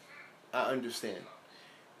me, I understand.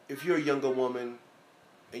 If you're a younger woman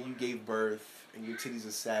and you gave birth and your titties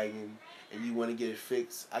are sagging and you want to get it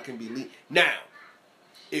fixed, I can be lenient. Now,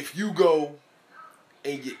 if you go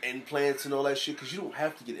and get implants and all that shit, because you don't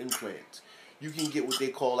have to get implants. You can get what they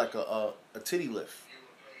call like a titty lift.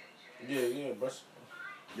 Yeah, breast.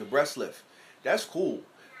 Your breast lift. That's cool.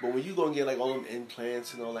 But when you go and get like all them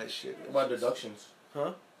implants and all that shit. What about deductions?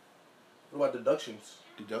 Huh? What about deductions?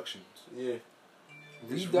 Deductions. Yeah.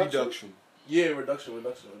 Reduction. Yeah, reductions.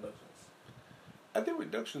 I think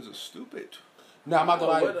reductions are stupid. Nah, I'm not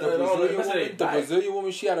gonna lie. The Brazilian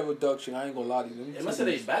woman, she had a reduction. I ain't gonna lie to you. It must say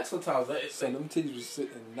they back sometimes. Son, them titties was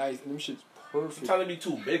sitting nice. Them shit's perfect. Sometimes they be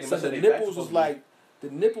too big. So the nipples was like, the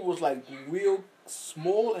nipple was like real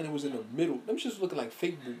small and it was in the middle. Them shits was looking like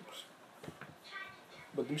fake boobs.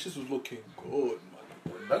 But them shits was looking good,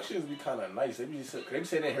 man. Reductions be kind of nice. They be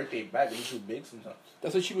saying they hurt their back. They be too big sometimes.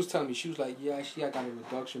 That's what she was telling me. She was like, yeah, actually I got a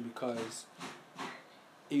reduction because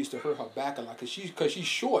it used to hurt her back a lot. Cause she's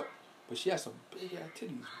short. But she has some big ass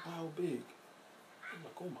titties. Wow, big. I'm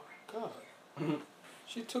like, oh my God.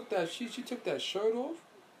 She took that shirt off.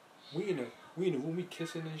 We in the room, we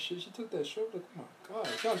kissing and shit. She took that shirt. Like, oh my God.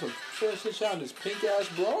 She had some fresh shit. She had this pink ass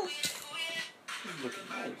bra. She's looking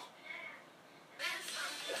nice.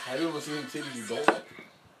 Have you ever seen titties you don't like?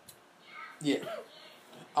 Yeah.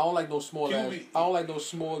 I don't like no small ass. I don't like no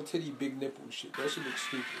small titty, big nipple shit. That shit looks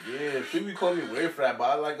stupid. Yeah, people call me weird for that, but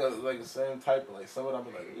I like a same type. Like some of them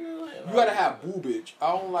be like, yeah, you gotta have boobage.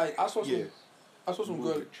 I don't like. I saw some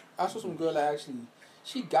girl that actually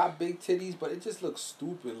she got big titties, but it just looks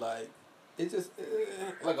stupid. Like it just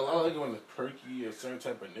like a lot of like when it's perky, a certain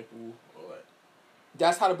type of nipple, or like.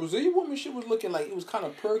 That's how the Brazilian woman shit was looking like. It was kind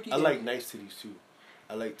of perky. I like nice titties too.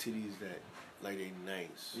 I like titties that. Like they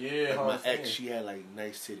nice. Yeah, like my ex, she had like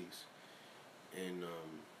nice titties, and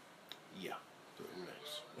yeah, they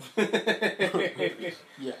were nice.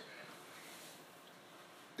 Yeah.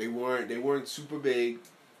 They weren't super big.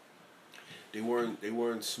 They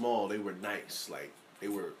weren't small. They were nice. Like they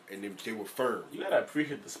were firm. You gotta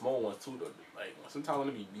appreciate the small ones too, though. Like sometimes when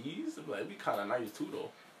it be B's, it be kind of nice too,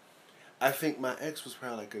 though. I think my ex was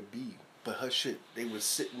probably like a B, but her shit, they was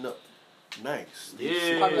sitting up. Nice.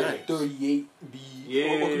 Yeah. Probably like a 38 B.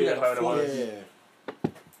 Yeah. Yeah.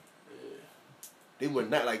 They were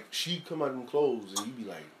not like she come out in clothes and you be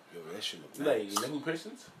like, yo, that shit look nice. Like nipple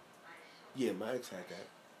piercings? Yeah, my ex had that.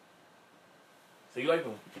 So you like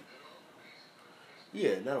them?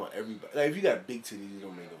 Yeah, not on everybody. Like if you got big titties, it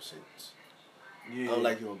don't make no sense. Yeah. I don't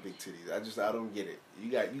like you on big titties. I don't get it. You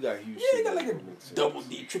got huge titties. Yeah, you got like a double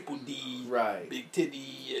D, triple D, right? Big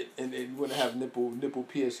titty, and then you want to have nipple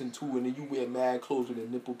piercing too, and then you wear mad clothes with a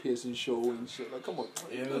nipple piercing show and shit. Like, come on.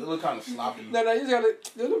 Yeah, it look kind of sloppy. No, you just gotta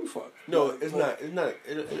let me fuck. No, it's not. It's not.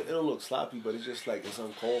 It don't look sloppy, but it's just like it's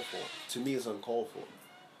uncalled for. To me, it's uncalled for.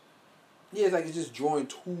 Yeah, it's like it's just drawing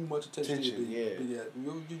too much attention. Yeah.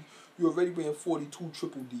 You already wearing 42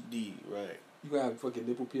 triple D. D, right. You gotta have fucking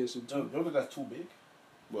nipple piercing too. You don't think that's too big?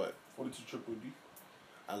 What? 42 triple D.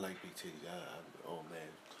 I like big titties. Oh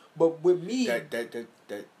man. But with me, that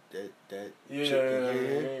yeah,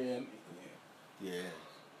 chicken, yeah.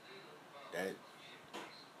 That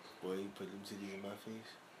boy, you put them titties in my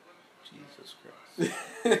face. Jesus Christ.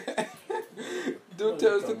 Don't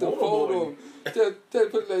tell us to the photo. Tell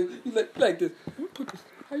put like this. Put this.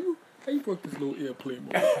 How you work this little airplane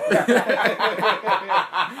mode? Put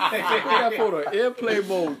that photo airplane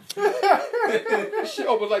mode. Shit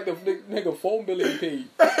almost like the nigga phone billing page.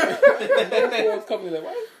 Phone's coming like,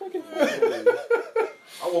 why fucking phone?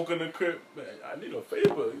 I walk in the crib, man. I need a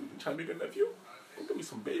favor. You trying to make a nephew? Go give me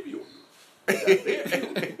some baby oil.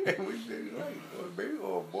 Baby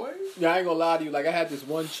oil, boy. Yeah, I ain't gonna lie to you. Like I had this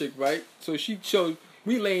one chick, right? So she showed.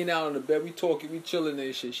 We laying down on the bed, we talking, we chilling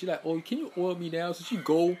and shit. She like, oh, can you oil me now? So she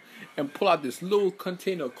go and pull out this little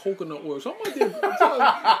container of coconut oil. So I'm like,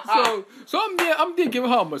 so I'm there giving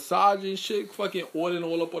her a massage and shit, fucking oiling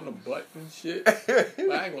all up on the butt and shit. Like,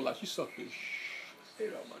 I ain't gonna lie, she sucked this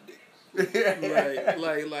shit out my dick.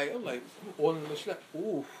 like I'm like oiling the shit.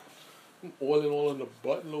 Ooh, I'm oiling all in the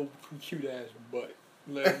butt, little cute ass butt.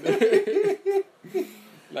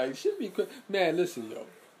 Like shit be crazy. Man, listen, yo.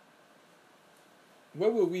 Where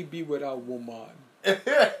would we be without woman? Like,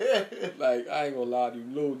 I ain't gonna lie to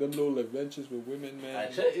you. Them little adventures with women, man.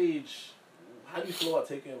 At your age, how do you feel about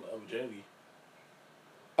taking a virginity?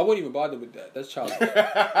 I wouldn't even bother with that. That's childish. Like,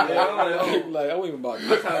 I wouldn't even bother.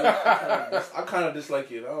 I kind of dislike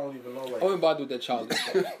it. I don't even know. Like, I wouldn't bother with that childish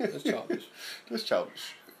stuff. That's childish. That's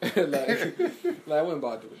childish. like, I wouldn't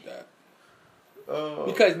bother with that.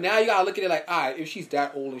 Because now you gotta look at it like, alright, if she's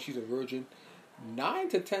that old and she's a virgin, 9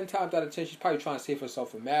 to 10 times out of 10, she's probably trying to save herself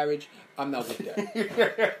for marriage. I'm not with that.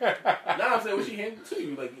 Nah, I'm saying, what she handed to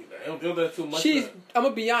you? Like, don't do that too much. I'm gonna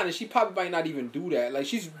be honest, she probably might not even do that. Like,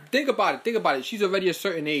 think about it. She's already a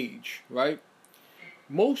certain age, right?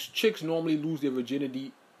 Most chicks normally lose their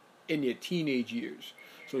virginity in their teenage years.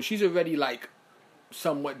 So she's already, like,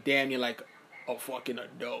 somewhat damn near like a fucking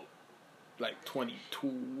adult. Like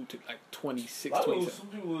 22 to like 26, 27. Some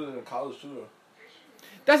people live in college too.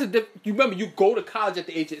 That's you remember, you go to college at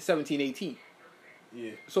the age of 17, 18.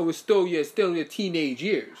 Yeah. So it's still your teenage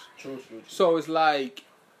years. True. So it's like,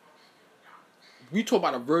 We talk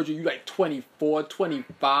about a virgin, you like 24,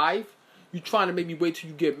 25. You trying to make me wait till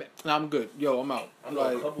you get... Nah, I'm good. Yo, I'm out. I know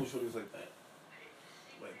a couple shorties like that.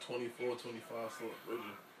 Like 24, 25, still a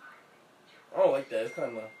virgin. I don't like that. It's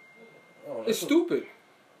kind of... It's stupid.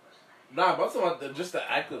 Nah, but I'm talking about just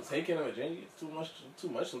the act of taking a virginity. It's too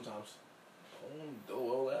much sometimes.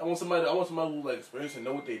 I want somebody who like experience and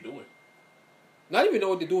know what they're doing. Not even know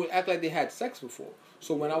what they're doing, act like they had sex before.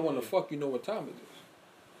 So when I want to fuck, you know what time it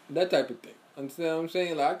is. That type of thing. Understand what I'm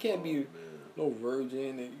saying? Like, I can't be no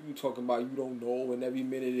virgin and you talking about you don't know, and every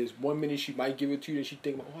minute is 1 minute she might give it to you and she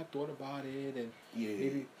think, oh, I thought about it, and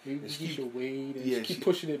maybe we should wait, and she keep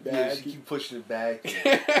pushing it back. Yeah, she keep pushing it back.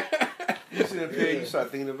 You sit up here, you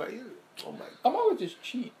start thinking about it. Oh my God. I'm always just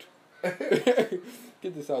cheat.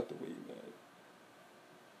 Get this out the way, man.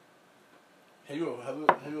 Have you ever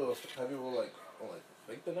like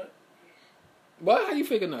fake the nut? What? How you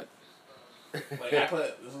fake a nut? Like act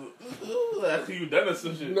like after you done or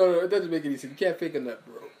some shit. No, it doesn't make any sense. You can't fake a nut,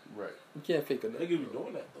 bro. Right. You can't fake a nut. Niggas be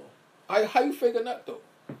doing that though. How you fake a nut though?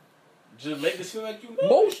 Just make it seem like you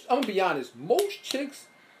know. I'm gonna be honest. Most chicks,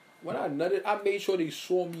 when I nutted, I made sure they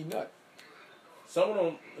saw me nut. Some of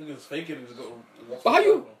them niggas fake it and just go.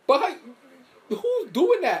 Who's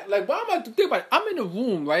doing that? Like, why am I think about it? I'm in the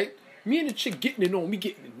room, right? Me and the chick getting it on. We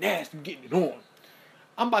getting it nasty. We getting it on.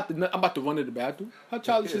 I'm about to run to the bathroom. How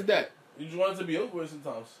childish is that? You just want it to be over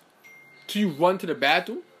sometimes. So you run to the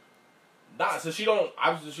bathroom? Nah, so she don't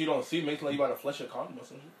see. Makes like you about to flush your condom or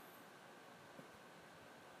something.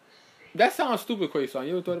 That sounds stupid, Quason.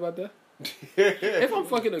 You ever thought about that? If I'm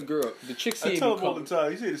fucking a girl, the chick seeing me I tell come. him all the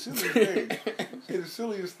time. You say the silliest thing. You say the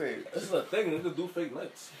silliest thing. This is a thing. Niggas do fake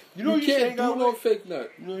nuts. You know who you can't do no fake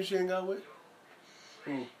nut. You know who she ain't got with?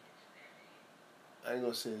 Who? I ain't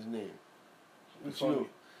gonna say his name. But you know.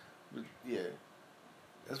 But yeah.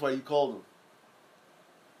 That's why you called him.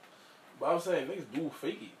 But I'm saying niggas do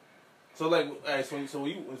fake it. So like, alright, so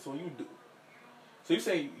you do. So you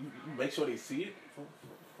say you make sure they see it for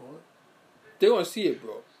what? They gonna see it,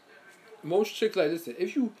 bro. Most chicks like, listen,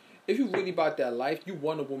 if you really about that life, you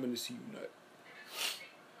want a woman to see you nut.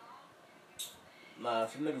 Nah,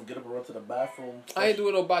 some niggas get up and run to the bathroom. I ain't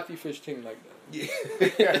doing no bati fish thing like that.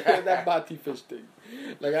 Yeah. That bati fish thing.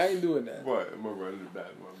 Like, I ain't doing that. What? I'm gonna run to the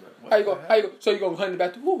bathroom. How you go? So you go run to the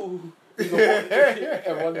bathroom? Ooh. You go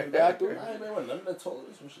and run to the bathroom? I ain't never none of that told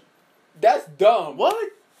us some shit. That's dumb.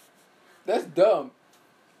 What? That's dumb.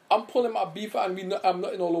 I'm pulling my beef out and I'm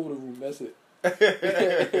nutting all over the room. That's it.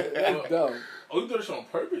 That's dumb. Oh, you do this on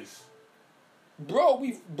purpose? Bro,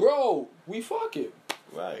 we fucking.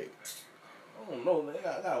 Right. I don't know.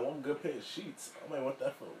 I got one good pair of sheets. I might want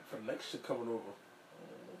that for next shit coming over.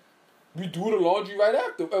 We do the laundry right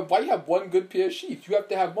after. Why you have one good pair of sheets? You have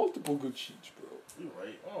to have multiple good sheets, bro. You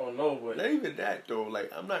right. I don't know, but Not even that though.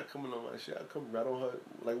 Like, I'm not coming on my shit. I come right on her,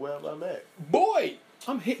 like wherever I'm at. Boy,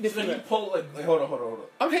 I'm hitting it so from you pull like hold on.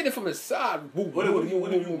 I'm hitting it from the side. What if you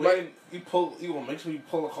wait? You pull. You gonna make sure you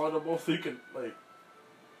pull a card up off so you can like.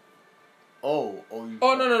 Oh,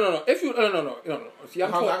 no. If you no. See,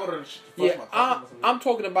 I'm talking. I'm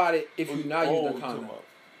talking about it if you're not using a condom.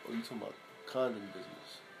 You talking about condom business?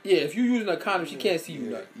 Yeah, if you're using a condom, she can't see you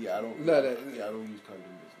nut. Yeah, I don't. I don't use condom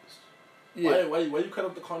business. Yeah. Why you cut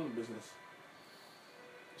up the condom business?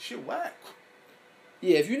 Shit whack.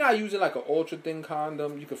 Yeah, if you're not using like an ultra thin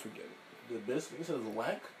condom, you can forget it. The business is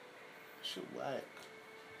whack. Shit whack.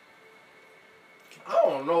 I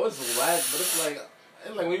don't know. It's whack, but it's like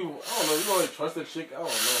when you, I don't know. You don't really trust a chick. I don't know.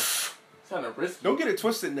 It's kind of risky. Don't get it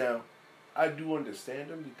twisted now. I do understand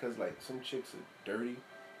them because like some chicks are dirty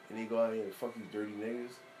and they go out here and fuck these dirty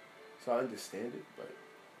niggas. So I understand it, but.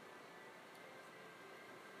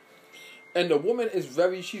 And the woman is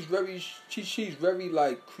she's very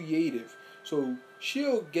like creative. So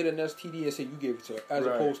she'll get an STD and say you gave it to her, as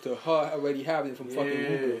opposed to her already having it from fucking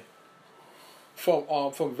Google.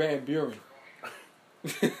 From Van Buren.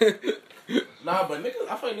 Nah, but niggas,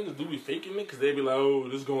 I feel like niggas do be faking it because they be like, oh,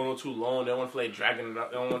 this is going on too long. They don't want to feel like dragging it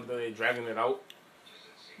out. They don't want to feel like dragging it out.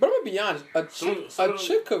 But I'm gonna be honest, a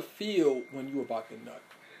chick could feel when you about to nut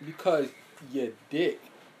because your dick.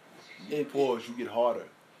 You get harder.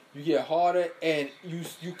 You get harder, and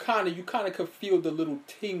you kind of could feel the little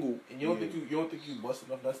tingle. And you don't think you bust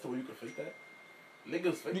enough nuts to where you can fake that?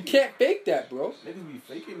 Niggas fake You can't fake that, bro. Niggas be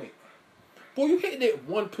faking it. Boy, you hitting it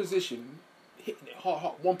one position, hitting it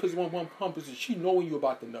hard, one position. She knowing you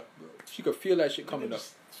about the nut, bro. She could feel that shit coming up.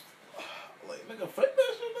 Like, nigga, fake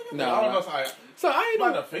that shit, nigga. Nah, I don't know. So I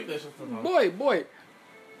ain't no fake that shit sometimes. Boy,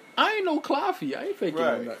 I ain't no coffee. I ain't faking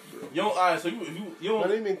no nut, bro. You don't. Alright, so you don't.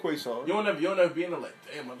 My name ain't Quason. You don't ever be in there like,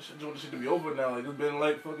 damn, this shit to be over now. Like, it's been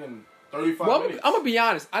like fucking 35 Well, minutes. I'm gonna be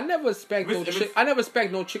honest. I never expect no chick. I never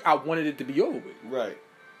expect no chick I wanted it to be over with. Right.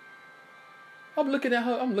 I'm looking at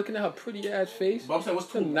her pretty ass face. But I'm saying,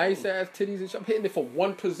 what's too long? Nice ass titties and shit. I'm hitting it for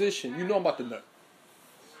one position. You know I'm about to nut.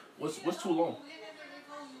 What's too long?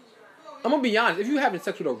 I'm gonna be honest. If you're having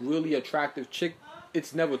sex with a really attractive chick,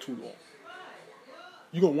 it's never too long.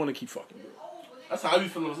 You gonna want to keep fucking. Bro. That's how I be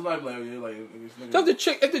feeling. Somebody like, yeah, like this nigga. So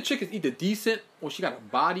if the chick is either decent or she got a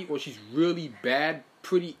body or she's really bad,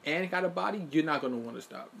 pretty and got a body, you're not gonna want to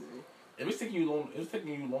stop, bro. If it's taking you long,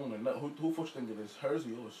 to nut. Who first think it is? Hers or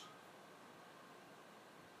yours?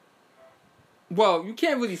 Well, you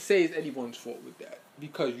can't really say it's anyone's fault with that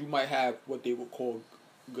because you might have what they would call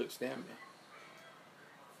good stamina.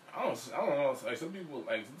 I don't know. Like some people,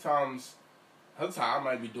 like sometimes I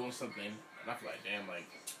might be doing something and I feel like, damn, like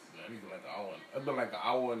I need like an hour. It's been like an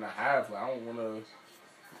hour and a half. Like I don't want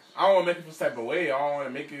to make it this type of way. I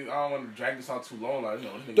don't want to drag this out too long. Like, you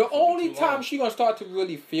know, the only time she gonna start to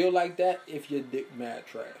really feel like that if your dick mad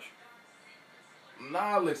trash.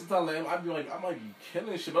 Nah, like sometimes like, I might be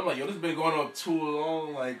killing shit. But I'm like, yo, this been going on too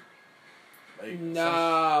long. Like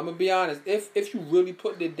nah, I'm gonna be honest. If you really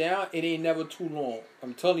putting it down, it ain't never too long.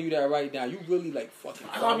 I'm telling you that right now. You really like fucking.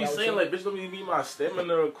 I be saying like, bitch, don't be meet my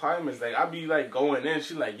stamina requirements. Like I be like going in.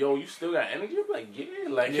 She like, yo, you still got energy? I'm like, yeah.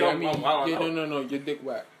 Like, yeah, yo, no, your dick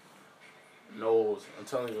whack. No, I'm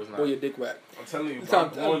telling you, it's not. Boy, your dick whack. I'm telling you,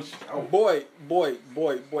 boy.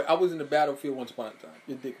 I was in the battlefield once upon a time.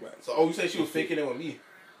 Your dick whack. So, you said she was faking it with me?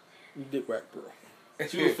 Your dick whack, bro.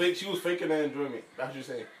 She was faking that enjoyment. That's what you're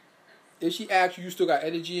saying. If she asks you still got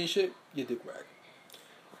energy and shit, your dick whack.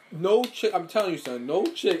 No chick, I'm telling you, son, no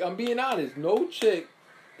chick, I'm being honest, no chick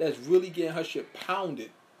that's really getting her shit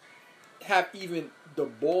pounded have even the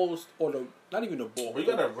balls or not even the balls. But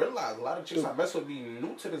you gotta realize, a lot of chicks I mess with be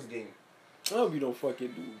new to this game. I don't be no fucking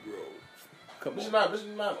dude, bro. Come on. This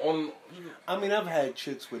is not on. I mean, I've had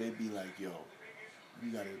chicks where they be like, yo,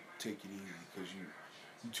 you gotta take it easy because you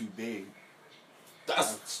too big.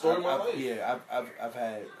 That's the story of my life. Yeah, I've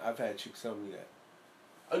had chicks tell me that.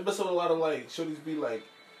 I mess with a lot of like shorties be like,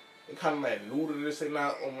 they kind of like new to this. They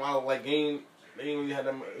not on my like game. They ain't really had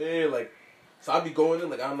them. Yeah, like so I be going in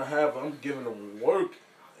like hour and a half. I'm giving them work.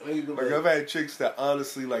 And they be like I've had chicks that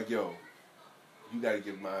honestly like, yo, you gotta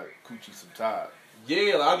give my coochie some time.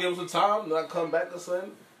 Yeah, like, I'll give them some time, then I come back or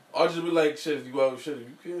something. I'll just be like, shit, if you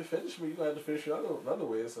can't finish me, you gonna have to finish it another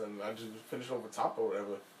way or something. I just finish over top or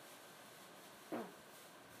whatever.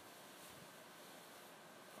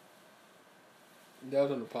 That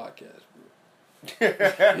was on the podcast, bro. You gonna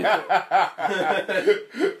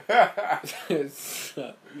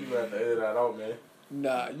have to edit that out, man.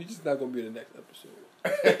 Nah, you just not gonna be in the next episode.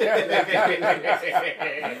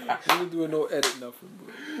 We ain't doing no edit, nothing,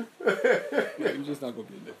 bro. Yeah, you just not gonna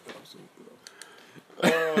be in the next episode, bro.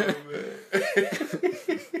 Oh man.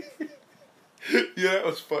 Yeah, that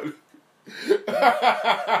was funny.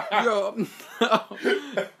 Yo,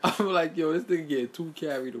 I'm like, yo, this thing getting too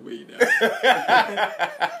carried away now.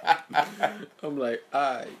 I'm like,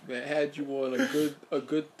 alright, man, had you on a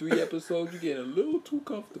good 3 episodes, you getting a little too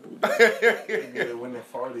comfortable now. Yeah, when they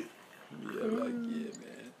farted. Yeah, I'm like, yeah,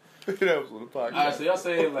 man. That was on the podcast. Alright, so y'all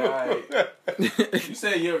saying like, alright, you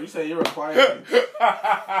say your requirement.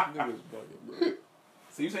 Niggas bugging, bro.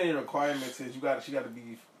 So you saying your requirements is you gotta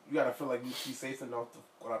feel like she's safe enough to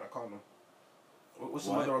go out a condom. What's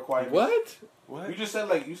some other requirements? What? You just said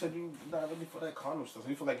you not really for that condom stuff. So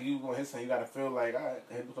you feel like you gonna hit something, you gotta feel like, alright,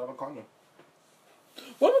 hit without a condom.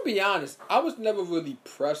 Well, I'm gonna be honest. I was never really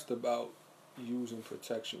pressed about using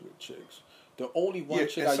protection with chicks. The only one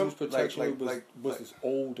chick I used protection with was this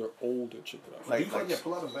older chick that I do you feel like your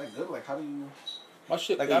pull out is that good? Like, how do you? My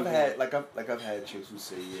shit. Like I've had chicks who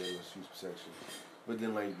say yeah, let's use protection, but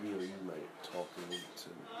then like you might talk them to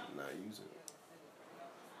not use it.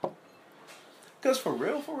 Cause for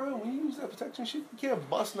real, when you use that protection shit, you can't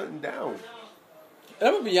bust nothing down. And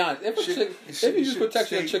I'm gonna be honest. If you use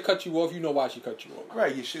protection and a chick cut you off, you know why she cut you off.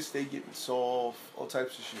 Right, your shit stay getting soft, all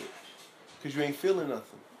types of shit. Cause you ain't feeling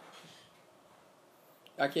nothing.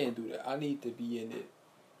 I can't do that. I need to be in it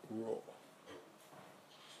raw.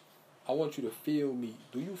 I want you to feel me.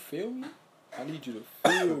 Do you feel me? I need you to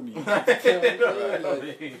feel me.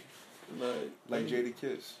 Like Jada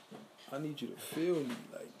Kiss. I need you to feel me.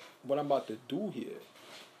 Like what I'm about to do here.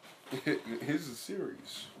 Here's a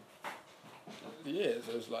series. Yeah,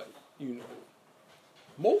 so it's like, you know.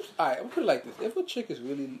 I'm gonna put it like this. If a chick is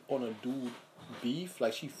really on a dude beef,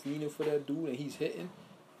 like she fiending for that dude and he's hitting,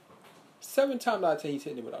 7 times out of 10 he's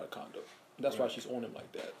hitting him without a condom. That's why she's on him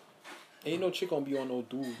like that. Ain't no chick gonna be on no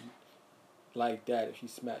dude like that if she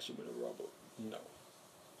smash him with a rubber. No.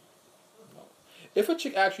 If a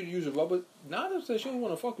chick asks you to use a rubber, 9 times she don't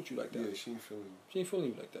want to fuck with you like that. Yeah, she ain't feeling you. She ain't feeling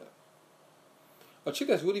you like that. A chick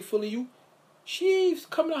that's really feeling you, she ain't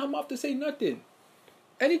coming out her mouth to say nothing.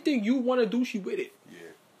 Anything you want to do, she with it.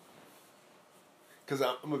 Yeah. Because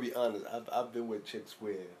I'm going to be honest. I've been with chicks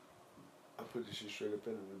where I put this shit straight up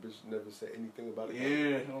in and the bitch never said anything about it. Yeah,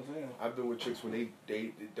 you know what I'm saying? I've been with chicks when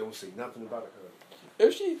they don't say nothing about it.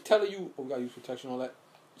 If she telling you, oh, we got to use protection and all that,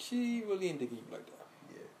 she really ain't digging you like that.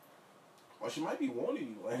 Yeah. Or she might be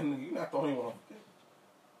warning you, and you're not the only one.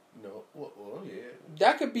 No. Well, yeah.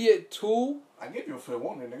 That could be it too. I give you a fair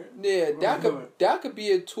warning, nigga. Yeah, that could be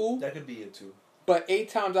it too. That could be it too. But 8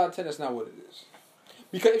 times out of 10, that's not what it is.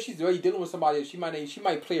 Because if she's already dealing with somebody, she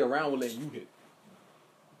might play around with letting you hit.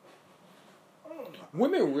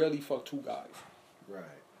 Women rarely fuck 2 guys. Right.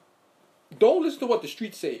 Don't listen to what the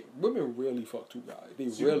streets say. Women rarely fuck 2 guys. They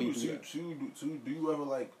rarely do that. Do you ever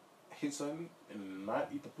like hit something and not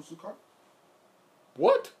eat the pussy cock?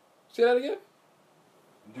 What? Say that again?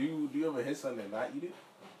 Do you ever hit something and not eat it?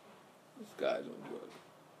 This guy's on drugs.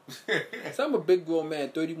 So I'm a big grown man,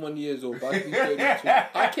 31 years old, about to be 32.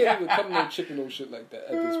 I can't even come no chicken no shit like that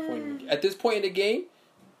at this point. At this point in the game,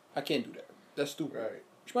 I can't do that. That's stupid. Right.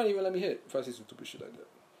 She might even let me hit if I say some stupid shit like that.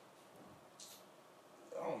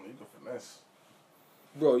 I don't need to finesse.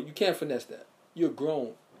 Bro, you can't finesse that. You're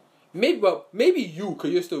grown. Maybe you,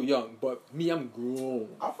 because you're still young, but me, I'm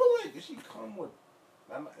grown. I feel like if she come with,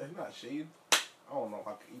 it's not shaved, I don't know if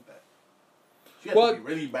I could eat that. She has to be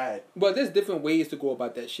really bad. But there's different ways to go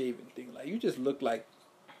about that shaving thing. Like, you just look like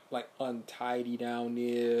untidy down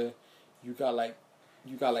there. You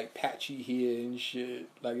got patchy hair and shit.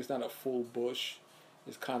 Like, it's not a full bush.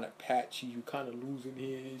 It's kind of patchy. You kind of losing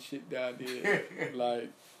hair and shit down there.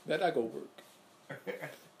 Like, that not gonna work.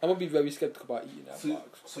 I'm gonna be very skeptical about eating that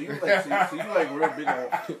box. So you like real big on.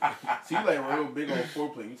 So you like real big on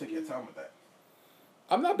foreplay. You take your time with that.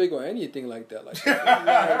 I'm not big on anything like that. Like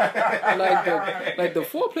the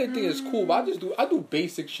foreplay thing is cool, but I do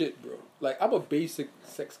basic shit, bro. Like, I'm a basic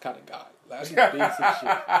sex kind of guy. Like, I do basic shit.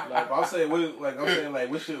 Like,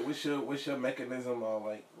 what's your mechanism of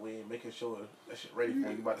like when you're making sure that shit ready for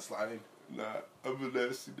you about to slide in? Nah, I'm a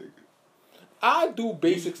nasty nigga. I do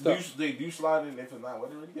basic stuff. Do you slide in if it's not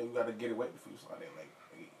wet already? You gotta get it wet before you slide in.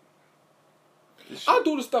 I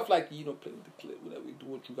do the stuff like, play with the clip, whatever you do,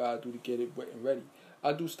 what you gotta do to get it wet and ready.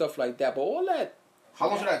 I do stuff like that, but all that. How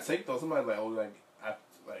long should that take though? Somebody's like,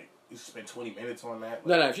 you spend 20 minutes on that.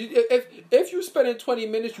 No. If you spend 20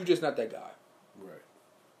 minutes, you're just not that guy. Right.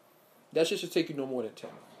 That shit should take you no more than 10.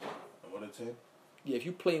 More than 10? Yeah, if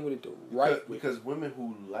you playing with it the right way. Because women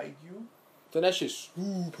who like you, then that shit's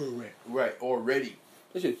super wet. Right, already.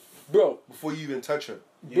 That shit, bro. Before you even touch her.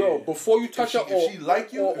 Bro, before you touch her, if she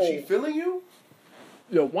like you, if she feeling you.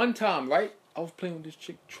 Yo, one time, right? I was playing with this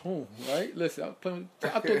chick, Tron, right? Listen, I was playing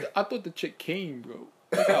with, I thought the chick came, bro.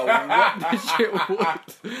 Look how wet this shit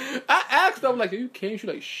was. I asked her, I'm like, you came? She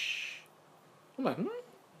like, shh. I'm like,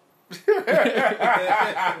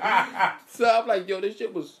 So I'm like, yo, this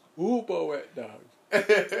shit was super wet, dog.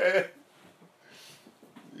 I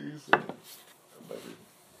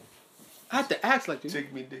had to ask like,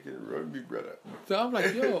 take me dick and run me, brother. So I'm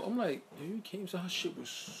like, yo, you came, so her shit was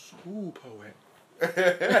super wet.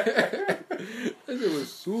 That shit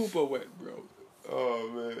was super wet, bro. Oh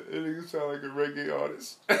man, it nigga sound like a reggae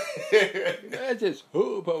artist. That's just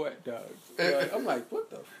super wet, dog. I'm like, what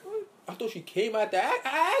the fuck? I thought she came out there.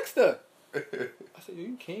 I asked her. I said, yo,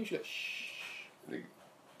 you came? She like, shh.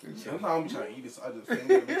 Sometimes I'm trying to eat this. I just think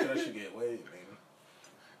make sure that shit get wet, man.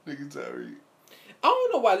 Nigga Tyree. I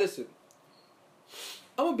don't know why. Listen,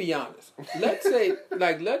 I'm gonna be honest.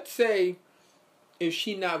 Let's say, if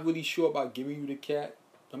she not really sure about giving you the cat,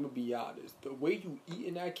 I'm gonna be honest. The way you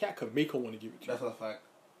eating that cat could make her want to give it to you. That's a fact.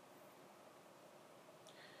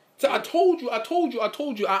 So I told you.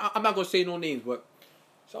 I'm not gonna say no names, but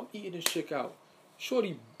so I'm eating this chick out.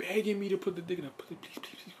 Shorty begging me to put the dick in her. Please,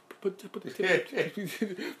 put the tip in. Please,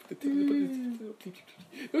 put the tip in. Please.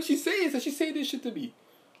 You know what she's saying? So she saying this shit to me.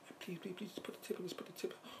 Please, just put the tip in. Just put the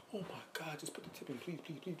tip in. Oh my God, just put the tip in. Please.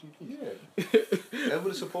 Yeah. That's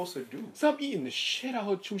what it's supposed to do. So I'm eating the shit out of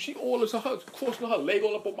her chew. She all of her crossing her leg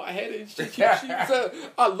all up on my head and shit.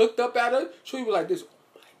 I looked up at her. She was like this.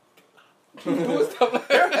 Oh my God. She was doing stuff like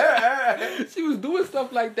that. She was doing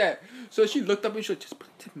stuff like that. So she looked up and she said, just put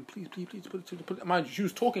the tip in, please, put the tip in. Mind you, she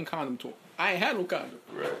was talking condom talk. I ain't had no condom.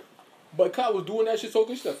 Right. But Kyle was doing that shit so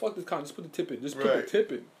good. She said, fuck this condom, just put the tip in. Just put the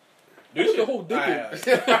tip in. I put the whole dick in.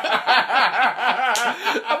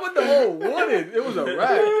 I put the whole one in. It was a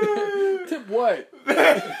wrap. Tip what? Put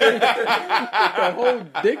the whole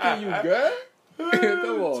dick in you, girl.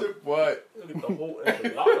 Come on. Tip what? The whole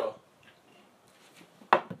enchilada.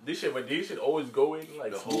 but these shit always go in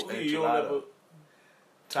like The whole smoothly. You don't ever.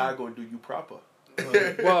 Ty gonna do you proper.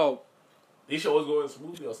 Well, these shit always go in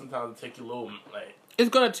smoothly, or sometimes it take you a little like. it's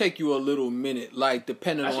gonna take you a little minute, like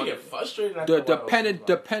depending on. Get frustrated. Depending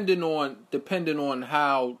on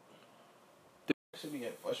how. I should be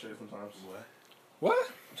getting frustrated sometimes. What?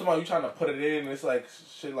 I'm talking about you trying to put it in, and it's like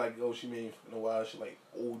shit like, oh, she made in a while, she like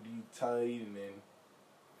OD tight, and then.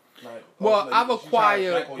 Like, Well, like, I've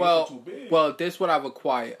acquired. Well, this what I've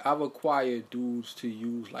acquired. I've acquired dudes to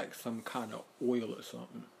use like some kind of oil or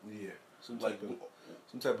something. Yeah, some type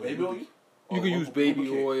of baby oil. You can use baby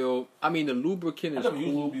oil. I mean, the lubricant is I've never cool,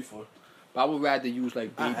 used lube before. but I would rather use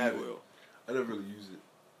like baby oil. I never really use it.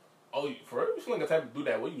 Oh, for real? You feel like the type to do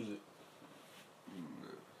that? We'll use it.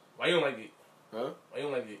 Why you don't like it? Huh? Why you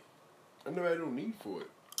don't like it? I know I don't need for it.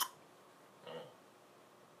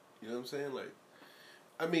 You know what I'm saying? Like,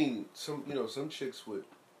 I mean, some chicks would,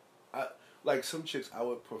 some chicks I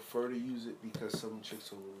would prefer to use it because some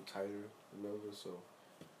chicks are a little tighter than others, so,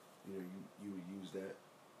 you would use that.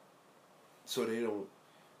 So they don't,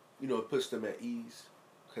 it puts them at ease.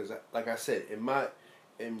 Because, like I said,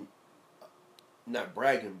 not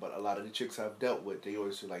bragging, but a lot of the chicks I've dealt with, they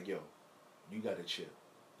always say like, yo, you gotta chill.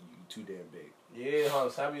 You too damn big. Yeah, huh?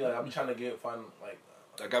 So I be trying to find like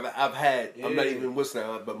I've had. Yeah. I'm not even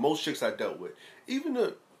whistling, but most chicks I dealt with,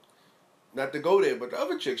 even not to go there, but the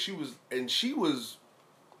other chick, she was, you know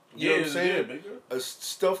what I'm saying, big girl. A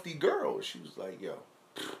stuffy girl. She was like, yo.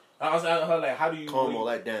 I was asking her like, how do you calm all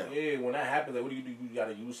that down? Yeah, when that happens, like, what do you do? You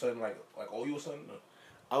gotta use something like oil or something.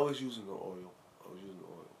 I was using the oil.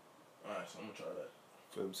 Alright, so I'm gonna try that.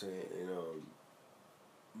 You know what I'm saying? And,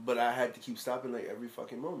 but I had to keep stopping like every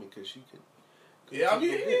fucking moment because she can. Yeah, I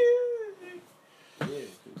mean,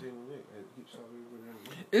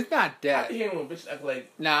 it's not that. I can hear when bitches act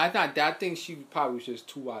like. Nah, it's not that. I think she probably was just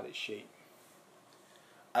too out of shape.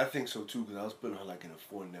 I think so too because I was putting her like in a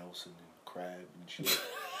Fort Nelson and crab and shit.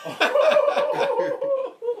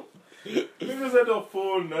 Niggas at the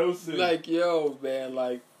Fort Nelson. Like, yo, man.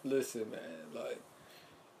 Like, listen, man. Like.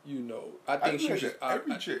 I think she was just. I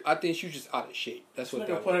think she was just out of shape. That's what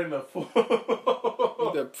that was. Put her in the full.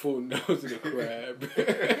 The full nose of the crab.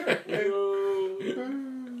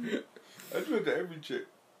 I do it to every chick.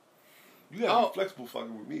 You gotta be flexible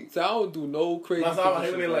fucking with me. So I don't do no crazy. That's how I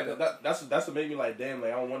hate like that. That's what made me like, damn.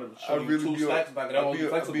 Like I don't want to show you really two stacks back. I'll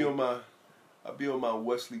be on my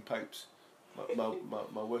Wesley Pipes, my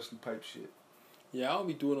Wesley Pipe shit. Yeah, I don't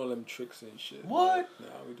be doing all them tricks and shit. What? Nah, I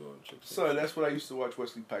don't be doing tricks. So that's what I used to watch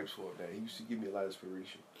Wesley Pipes for. Man, he used to give me a lot of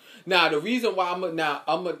inspiration. Now the reason why I'm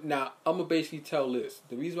basically tell this.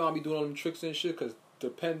 The reason why I be doing all them tricks and shit, because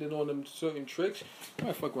depending on them certain tricks, I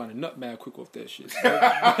might fuck around and nut mad quick off that shit.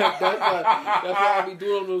 that's why I be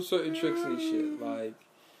doing all those certain tricks and shit. Like,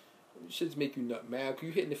 shits make you nut mad.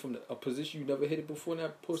 You hitting it from a position you never hit it before, and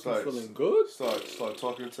that pussy feeling good. Start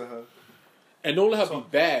talking to her, and don't let her be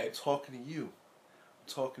bad. Talking to you.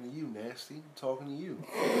 Talking to you, nasty. I'm talking to you.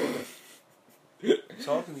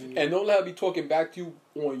 Talking to you. And don't let her be talking back to you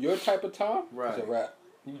on your type of time. Right. It's a rap.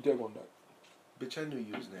 You dead on that. Bitch, I knew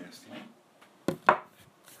you was nasty.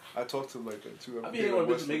 I talked to him like that too. I be hearing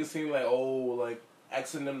bitches make it seem like, like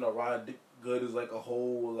asking them to ride dick good is like a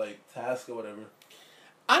whole like task or whatever.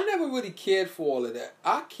 I never really cared for all of that.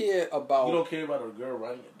 I care about. You don't care about a girl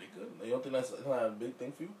riding your dick good? You don't think that's not a big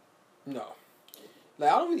thing for you? No.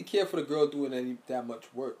 Like, I don't really care for the girl doing that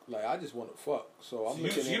much work. Like, I just want to fuck. So I'm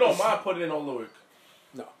looking at you don't mind putting in all the work?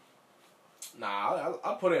 No. Nah,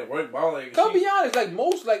 I put in work, but I'm like... Come be honest, I'm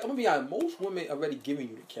gonna be honest, most women already giving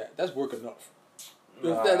you the cat. That's work enough.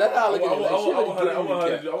 Nah, that's how I look at it. Like, I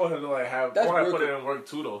want her to like have... I want her to put it in work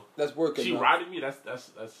too, though. That's work enough. She riding me, that's...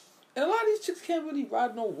 And a lot of these chicks can't really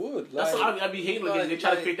ride no wood. Like, that's what I be hating. Like, they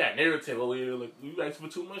try to create that narrative. Oh, you're like, you ask for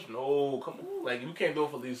too much? No, come on. Like, you can't do it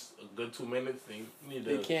for at least a good 2 minutes. You need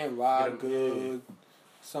to. They can't ride good.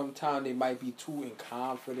 Sometimes they might be too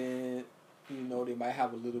inconfident. They might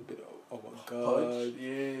have a little bit of a gut.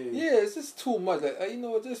 Yeah, it's just too much. Like,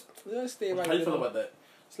 just let's stay right. How you feel about that?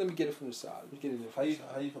 Just let me get it from the side. Let me get it in how you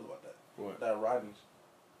feel about that? What? That riding.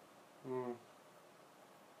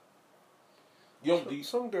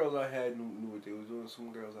 Some girls I had knew what they was doing.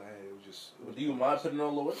 Some girls I had, it was just... Do you mind putting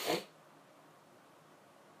on lower?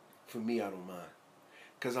 For me, I don't mind.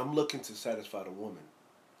 Because I'm looking to satisfy the woman.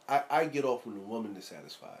 I get off when the woman is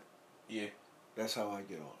satisfied. Yeah. That's how I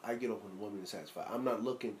get off. I get off when the woman is satisfied. I'm not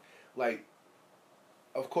looking... Like,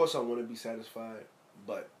 of course I want to be satisfied,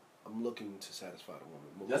 but I'm looking to satisfy the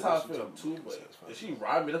woman. That's how I feel too, but if she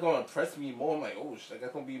ride me, that's going to impress me more. I'm like, oh, shit,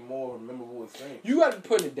 that's going to be more memorable experience. You got to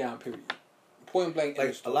put it down, period. Point blank.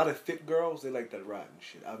 Like a lot of thick girls, they like that riding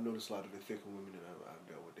shit. I've noticed a lot of the thicker women that I've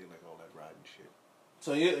dealt with, they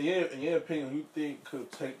So in your opinion, you think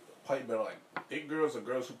could take fight better like thick girls or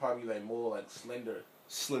girls who probably like more like slender?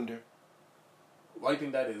 Slender. Why do you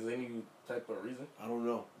think that is? Any type of reason? I don't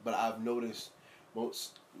know, but I've noticed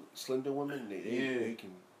most slender women they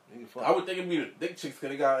can fuck. I would think it'd be the thick chicks because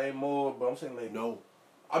they got a more, but I'm saying like no.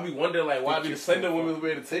 I'd be wondering like why be the slender women's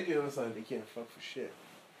way to take it or something. They can't fuck for shit.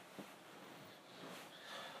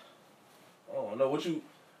 I don't know what you.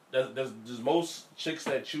 Does most chicks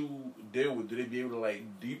that you deal with, do they be able to like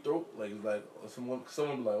deep throat? Like someone be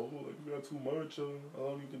like, oh, like you got too much.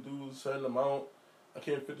 All you can do is a certain amount. I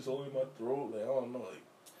can't fit this all in my throat. Like I don't know. Like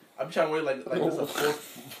I'm trying to wait like this a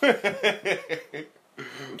fourth. What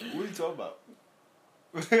are you talking about?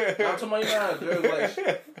 I'm talking about girls like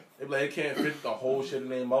they be like it can't fit the whole shit in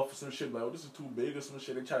their mouth or some shit. Like oh, this is too big or some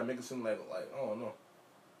shit. They try to make it seem like I don't know.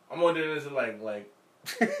 I'm wondering is it like.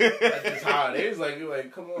 That's just how it is. Like you're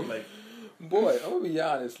like, come on, like. Boy, I'm gonna be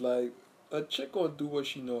honest. Like a chick gonna do what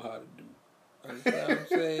she know how to do. Understand what I'm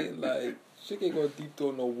saying? Like chick ain't gonna deep throw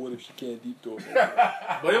no wood if she can't deep throw no wood.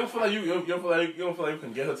 But you don't feel like you don't feel like you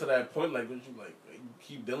can get her to that point. Like, would you like you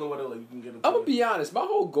keep dealing with her? Like you can get her. I'm gonna be honest. My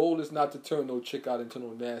whole goal is not to turn no chick out into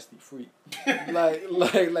no nasty freak.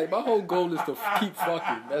 like my whole goal is to keep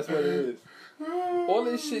fucking. That's what it is. All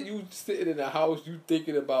this shit you sitting in the house, you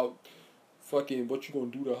thinking about. Fucking what you gonna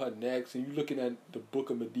do to her next, and you looking at the Book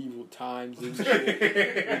of Medieval Times and shit.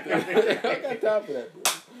 I got time for that, bro.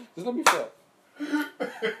 Just let me fuck.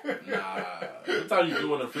 Nah, what time you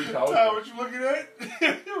doing a freak house? What you looking at?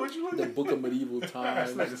 What you looking The at? Book of Medieval Times.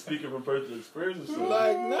 It's like a speaker from personal experience or something.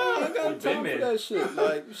 Like, nah, I got time for that shit.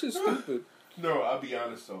 Like, this shit's stupid. No, I'll be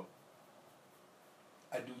honest though.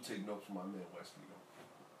 I do take notes from my man Wesley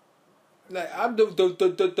though. Like, I'm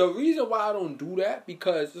the reason why I don't do that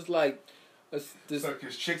because it's like.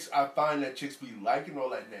 Because chicks, I find that chicks be liking all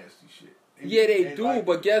that nasty shit. They do, like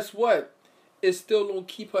but guess what? It still don't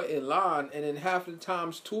keep her in line. And then half the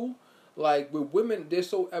times too, like with women, they're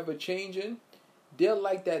so ever changing. They'll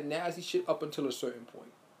like that nasty shit up until a certain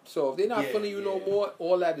point. So if they're not feeling you no more,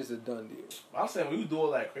 all that is a done deal. I'm saying when you do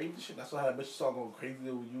all that crazy shit, that's why I bet you start going crazy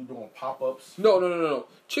when you doing pop-ups. No.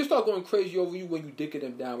 Chicks start going crazy over you when you dicking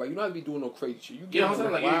them down, right? You don't have to be doing no crazy shit. You get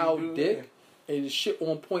a wild dick. And the shit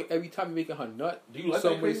on point every time you're making her nut. Do you like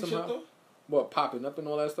that crazy shit though? What, popping up and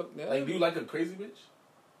all that stuff? Yeah. Like, do you like a crazy bitch?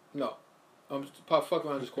 No. I'm just fuck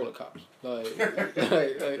around and just call the cops. Like,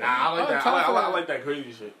 nah, I like that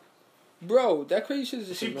crazy shit. Bro, that crazy shit is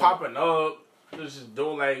just she popping up, just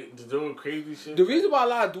doing crazy shit. The reason why a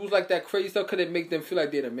lot of dudes like that crazy stuff, cause it make them feel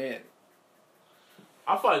like they're the man.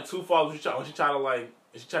 I feel like too far when she try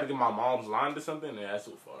to get my mom's line to something, then that's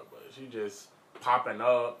too far. But she just popping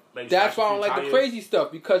up. That's why I don't like the crazy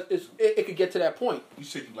stuff because it could get to that point. You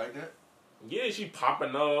said you like that? Yeah, she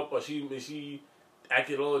popping up or she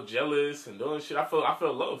acting a little jealous and doing shit. I feel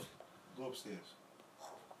love. Go upstairs.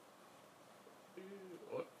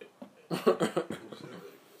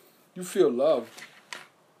 You feel love.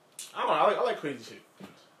 I don't know. I like crazy shit.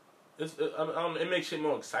 It makes shit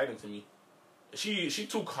more exciting to me. She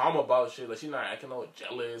too calm about shit. Like she not acting all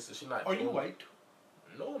jealous. And she not. Are you white?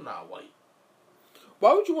 No, I'm not white.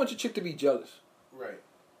 Why would you want your chick to be jealous? Right.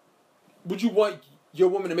 Would you want your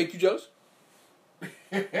woman to make you jealous?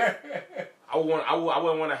 I wouldn't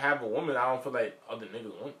want to have a woman I don't feel like other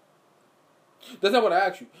niggas want. That's not what I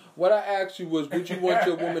asked you. What I asked you was, would you want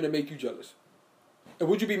your woman to make you jealous? And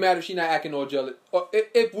would you be mad if she's not acting all jealous? Or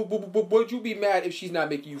would you be mad if she's not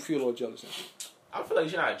making you feel all jealous? I feel like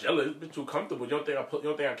she's not jealous. It's too comfortable. You don't think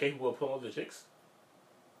I'm capable of pulling other chicks?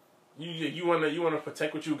 You wanna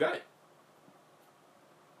protect what you got.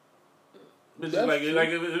 It's just like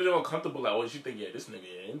it's uncomfortable. Like, oh, she think this nigga.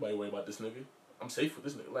 Yeah, anybody worry about this nigga? I'm safe with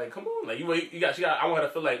this nigga. Like, come on, like you got. I want her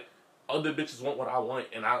to feel like other bitches want what I want,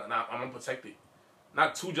 and I'm gonna protect it.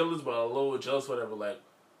 Not too jealous, but a little jealous, whatever. Like,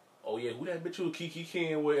 oh yeah, who that bitch who Kiki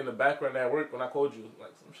King with in the background at work when I called you?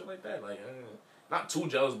 Like some shit like that. Like, not too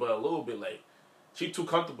jealous, but a little bit. Like, she too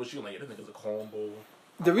comfortable. She like this nigga's a combo.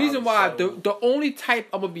 The reason why the only type,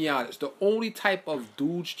 I'm gonna be honest, the only type of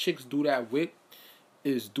dudes chicks do that with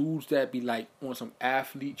is dudes that be like on some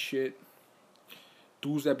athlete shit,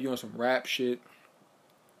 dudes that be on some rap shit,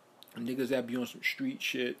 niggas that be on some street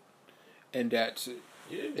shit, and that's it.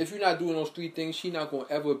 Yeah. If you're not doing those three things, she not gonna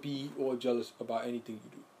ever be or jealous about anything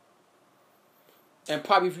you do. And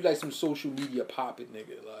probably if you like some social media popping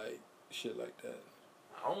nigga, like shit like that.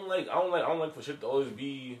 I don't like for shit to always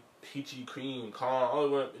be peachy cream, calm. I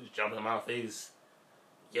always want to jump in my face,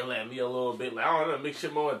 yell at me a little bit. Like I don't know, make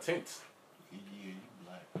shit more intense. Yeah, you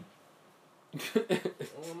black. I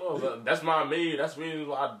don't know. That's my main. That's the reason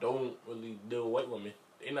why I don't really deal with white women.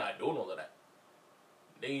 They not doing all of that.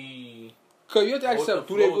 Cause you have to ask yourself,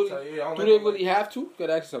 do they really have to? You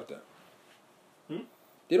gotta ask yourself that.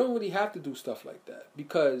 They don't really have to do stuff like that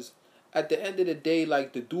because at the end of the day,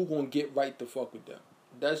 like the dude gonna get right the fuck with them.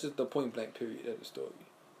 That's just the point blank period of the story.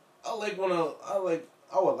 I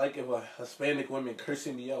would like if a Hispanic woman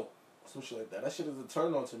cursing me out, some shit like that. That shit is a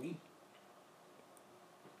turn on to me.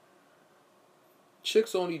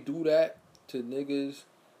 Chicks only do that to niggas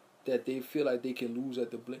that they feel like they can lose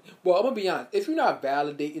at the blink. Well, I'm gonna be honest. If you're not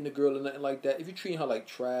validating the girl or nothing like that, if you're treating her like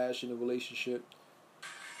trash in a relationship,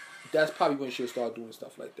 that's probably when she'll start doing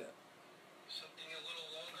stuff like that.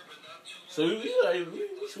 So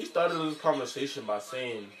we started this conversation by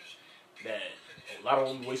saying that a lot of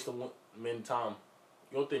women waste the men time.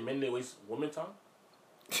 You don't think men they waste women time?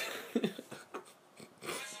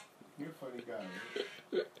 You're a funny guy.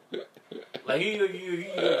 Man. Like he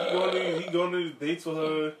going to dates with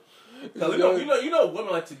her. Cause you know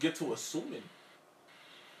women like to get to assuming.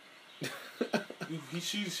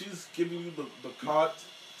 She's giving you the card,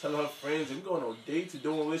 telling her friends, and we going on dates and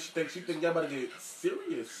doing all this. She think y'all about to get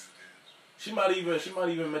serious. She might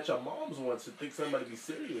even met your moms once and think somebody be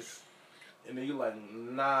serious. And then you're like,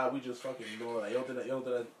 nah, we just fucking doing like, you don't think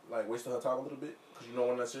that like wasting her time a little bit? Because you know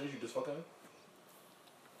when that's serious, you just fucking her?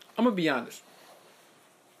 I'm going to be honest.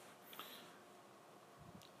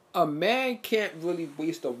 A man can't really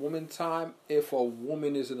waste a woman's time if a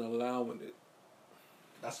woman isn't allowing it.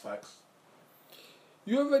 That's facts.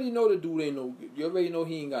 You already know the dude ain't no good. You already know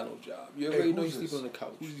he ain't got no job. You already know he's sleeping on the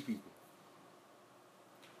couch. Who's these people?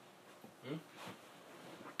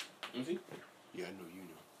 Is he? Yeah, I know you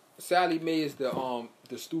know. Sally Mae is the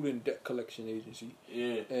student debt collection agency.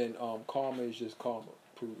 Yeah. And Karma is just Karma.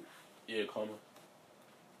 Period. Yeah, Karma.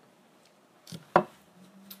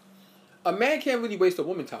 A man can't really waste a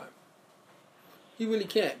woman's time. He really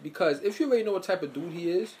can't, because if you already know what type of dude he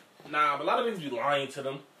is. Nah, but a lot of niggas be lying to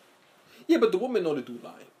them. Yeah, but the woman know the dude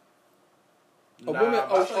lying. You lying.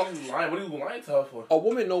 What are you lying to her for? A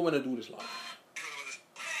woman know when a dude is lying.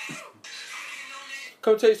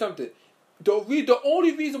 Come tell you something. The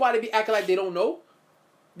only reason why they be acting like they don't know,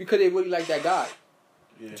 because they really like that guy.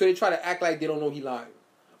 Yeah. So they try to act like they don't know he lying.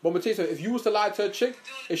 But I'm gonna tell you something. If you was to lie to a chick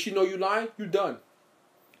and she know you lying, you done.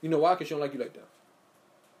 You know why? Because she don't like you like that.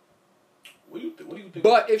 What do you think?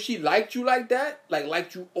 But if she liked you like that, like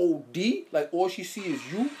liked you OD, like all she see is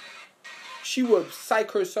you, she would psych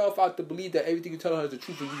herself out to believe that everything you tell her is the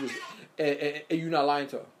truth and you're not lying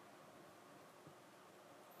to her.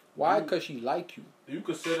 Why? Because she like you. Do you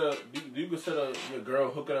consider your girl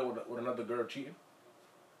hooking up with another girl cheating?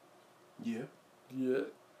 Yeah. Yeah.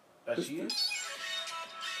 That's cheating?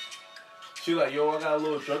 She like, yo, I got a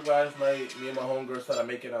little drunk last night. Me and my homegirl started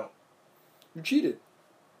making out. You cheated.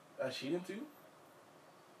 That's cheating too?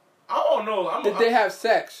 I don't know. Did they have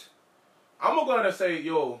sex? I'm gonna go ahead and say,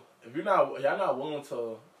 yo, if y'all not willing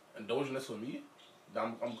to indulge in this with me,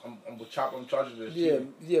 I'm charging this.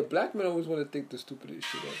 Yeah. Black men always want to think the stupidest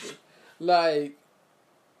shit ever. Like,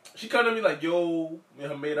 she come to me like, yo, me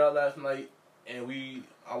and her made out last night, and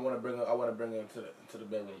I want to bring her into the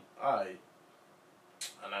bedroom. Alright.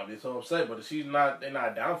 And I'll be so upset, but if they're not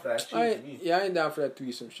down for that shit. Yeah, I ain't down for that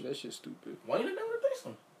threesome shit. That shit's stupid. Why you not down for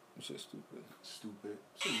threesome? That shit's stupid. Stupid.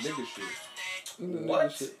 Some nigga shit.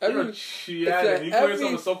 What? Shit. You put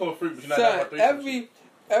yourself a so-called freak, but you're not down for threesome.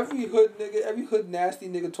 Every hood nigga, every hood nasty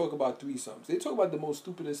nigga talk about threesomes. They talk about the most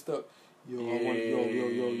stupidest stuff. Yo.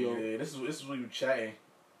 Yeah, this is what you chatting.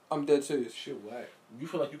 I'm dead serious. Shit, whack. You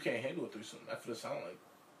feel like you can't handle a threesome. That's what it sound like.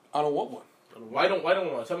 I don't want one. Why don't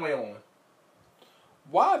want? Tell me why you don't want one.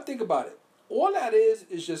 Why? Think about it. All that is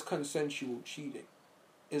just consensual cheating.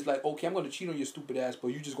 It's like, okay, I'm gonna cheat on your stupid ass, but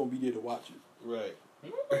you just gonna be there to watch it. Right.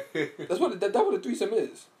 That's what a threesome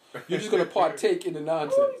is. You're just gonna partake in the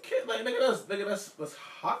nonsense. Like nigga, that's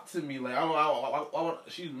hot to me. Like I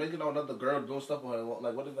she's making out another girl doing stuff on her.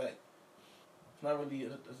 Like what is that? It's not really.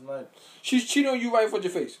 It's not. She's cheating on you right in front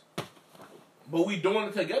of your face. But we doing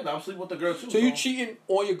it together. I'm sleeping with the girl too. So you cheating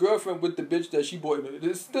on your girlfriend with the bitch that she bought.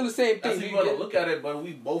 It's still the same thing. That's you gotta look at it, but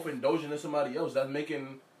we both indulging in somebody else. That's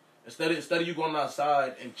making instead of you going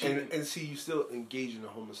outside and cheating. And see, you still engage in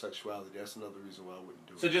homosexuality. That's another reason why I wouldn't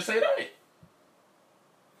do it. So just say that.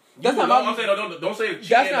 That's not my. I'm saying don't say cheating.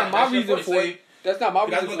 That's not my reason for it. That's not my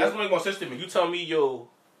reason for it. That's what makes sense to me. You tell me, yo,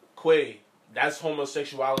 Quay, that's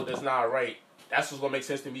homosexuality. That's not right. That's what's gonna make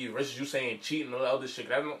sense to me. Versus you saying cheating and all that other shit.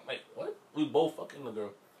 That's not, like what? We both fucking the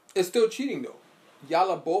girl. It's still cheating though. Y'all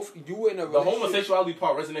are both. You in a relationship. The homosexuality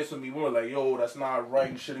part resonates with me more. Like, yo, that's not right.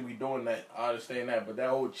 You shouldn't be doing that. I understand that, but that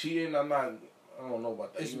whole cheating, I don't know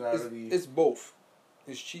about that. It's both.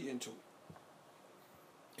 It's cheating too.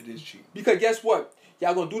 It is cheating. Because guess what?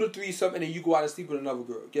 Y'all gonna do the threesome and then you go out and sleep with another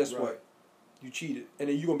girl. Guess what? you cheated, and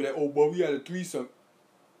then you gonna be like, oh, but we had a threesome.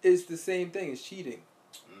 It's the same thing. It's cheating.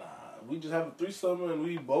 Nah, we just have a threesome and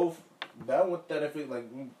we both down with that. If it like,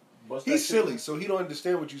 he's silly, so he don't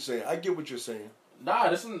understand what you're saying. I get what you're saying. Nah,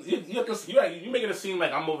 this is you making it seem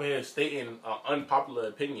like I'm over here stating an unpopular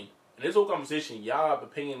opinion. In this whole conversation, y'all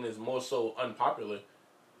opinion is more so unpopular.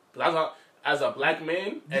 Because as a black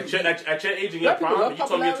man, at your age in your prime, you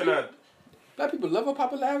told me to not. Black people love a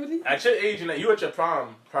popularity. At your age, and you at your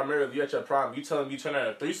prime, primarily you at your prime, you telling me you turn out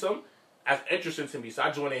a threesome. That's interesting to me. So I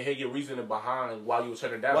just want to hear your reasoning behind why you were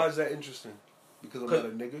turning down. Why is that interesting? Because I'm not a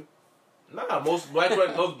nigga. Nah, most black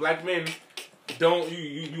men don't.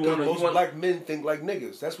 Most black men think like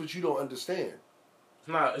niggas. That's what you don't understand.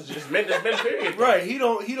 Nah, it's just men. It's men. Period. Right? He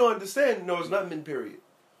don't understand. No, it's not men. Period.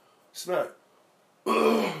 It's not.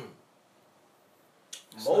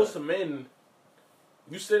 Most men.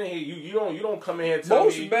 You sitting here, you don't come in here and tell me.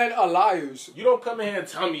 Most men are liars. You don't come in here and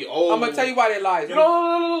tell me, oh. I'm gonna tell you why they're liars. You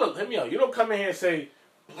know, look, hit me out. You don't come in here and say,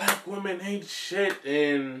 black women ain't shit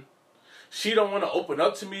and she don't want to open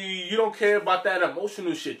up to me. You don't care about that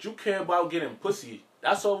emotional shit. You care about getting pussy.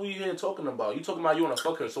 That's all we here talking about. You talking about you want to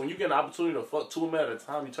fuck her. So when you get an opportunity to fuck 2 women at a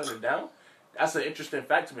time, you turn it down. That's an interesting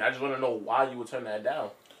fact to me. I just want to know why you would turn that down.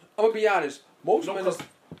 I'm gonna be honest. Most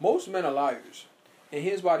men are liars. And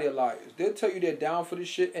here's why they're liars. They'll tell you they're down for this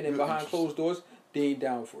shit, and then behind closed doors, they ain't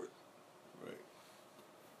down for it. Right.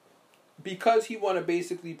 Because he want to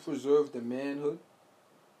basically preserve the manhood,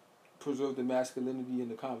 preserve the masculinity in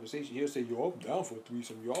the conversation. He'll say, yo, I'm down for a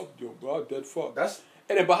threesome. Y'all dead fuck.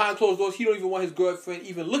 And then behind closed doors, he don't even want his girlfriend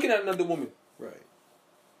even looking at another woman. Right.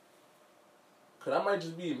 Cause that might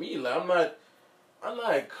just be me. Like I'm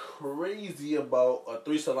not crazy about a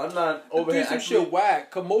threesome. I'm not over here. Threesome shit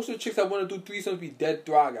whack. Cause most of the chicks that want to do threesomes be dead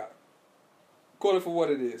draga. Call it for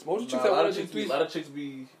what it is. Most of the chicks that want to do threesomes. A lot of chicks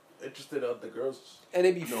be interested in other girls. And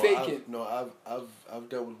they be faking. I've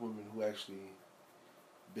dealt with women who actually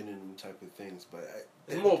been in them type of things, but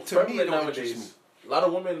it's more prevalent nowadays. A lot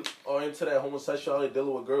of women are into that homosexuality,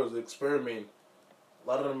 dealing with girls, experimenting. A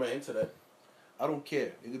lot of them are into that. I don't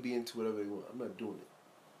care. They could be into whatever they want. I'm not doing it.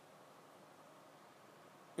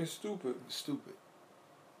 It's stupid. It's stupid.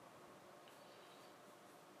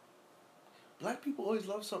 Black people always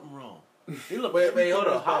love something wrong. They love wait, hold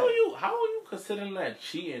on. How are you considering that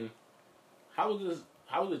cheating? How is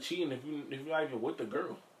it cheating if you're not even with the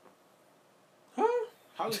girl? Huh?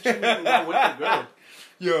 How is it cheating if you're not with the girl?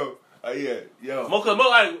 Yo. Most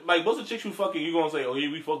of the chicks you fucking, you gonna say, oh yeah,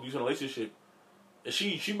 we fucked, you in a relationship. And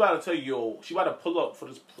she about to tell you, yo, she about to pull up for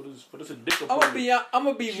this dick appointment. I'm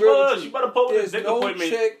gonna be real. She about to pull up for this dick appointment.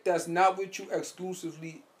 There's no chick that's not with you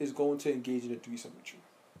exclusively is going to engage in a threesome with you.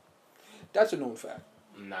 That's a known fact.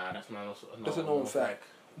 Nah, that's not. That's a known fact.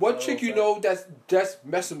 What chick you know that's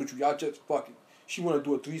messing with you? Y'all just fucking. She want to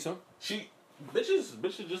do a threesome?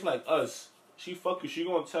 Bitches just like us. She fuck you. She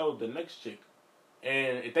gonna tell the next chick,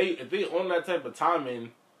 and if they on that type of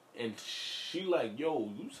timing, and she like,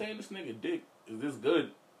 yo, you saying this nigga dick? Is this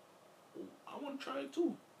good? I want to try it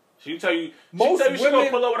too. She tell you she gonna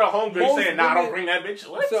pull up with her homegirl saying, nah, don't bring that bitch.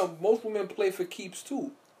 What? So most women play for keeps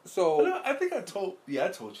too. So I think I told you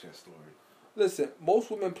that story. Listen,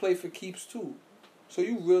 most women play for keeps too. So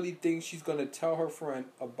you really think she's gonna tell her friend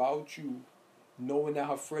about you, knowing that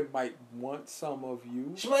her friend might want some of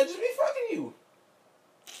you? She might just be fucking you.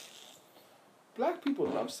 Black people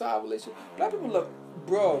love side relationships. Black people love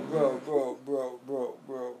bro.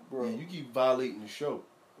 Yeah, you keep violating the show.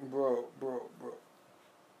 Bro.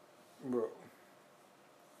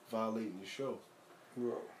 Violating the show.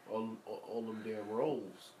 Bro. All them damn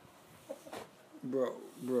roles. Bro.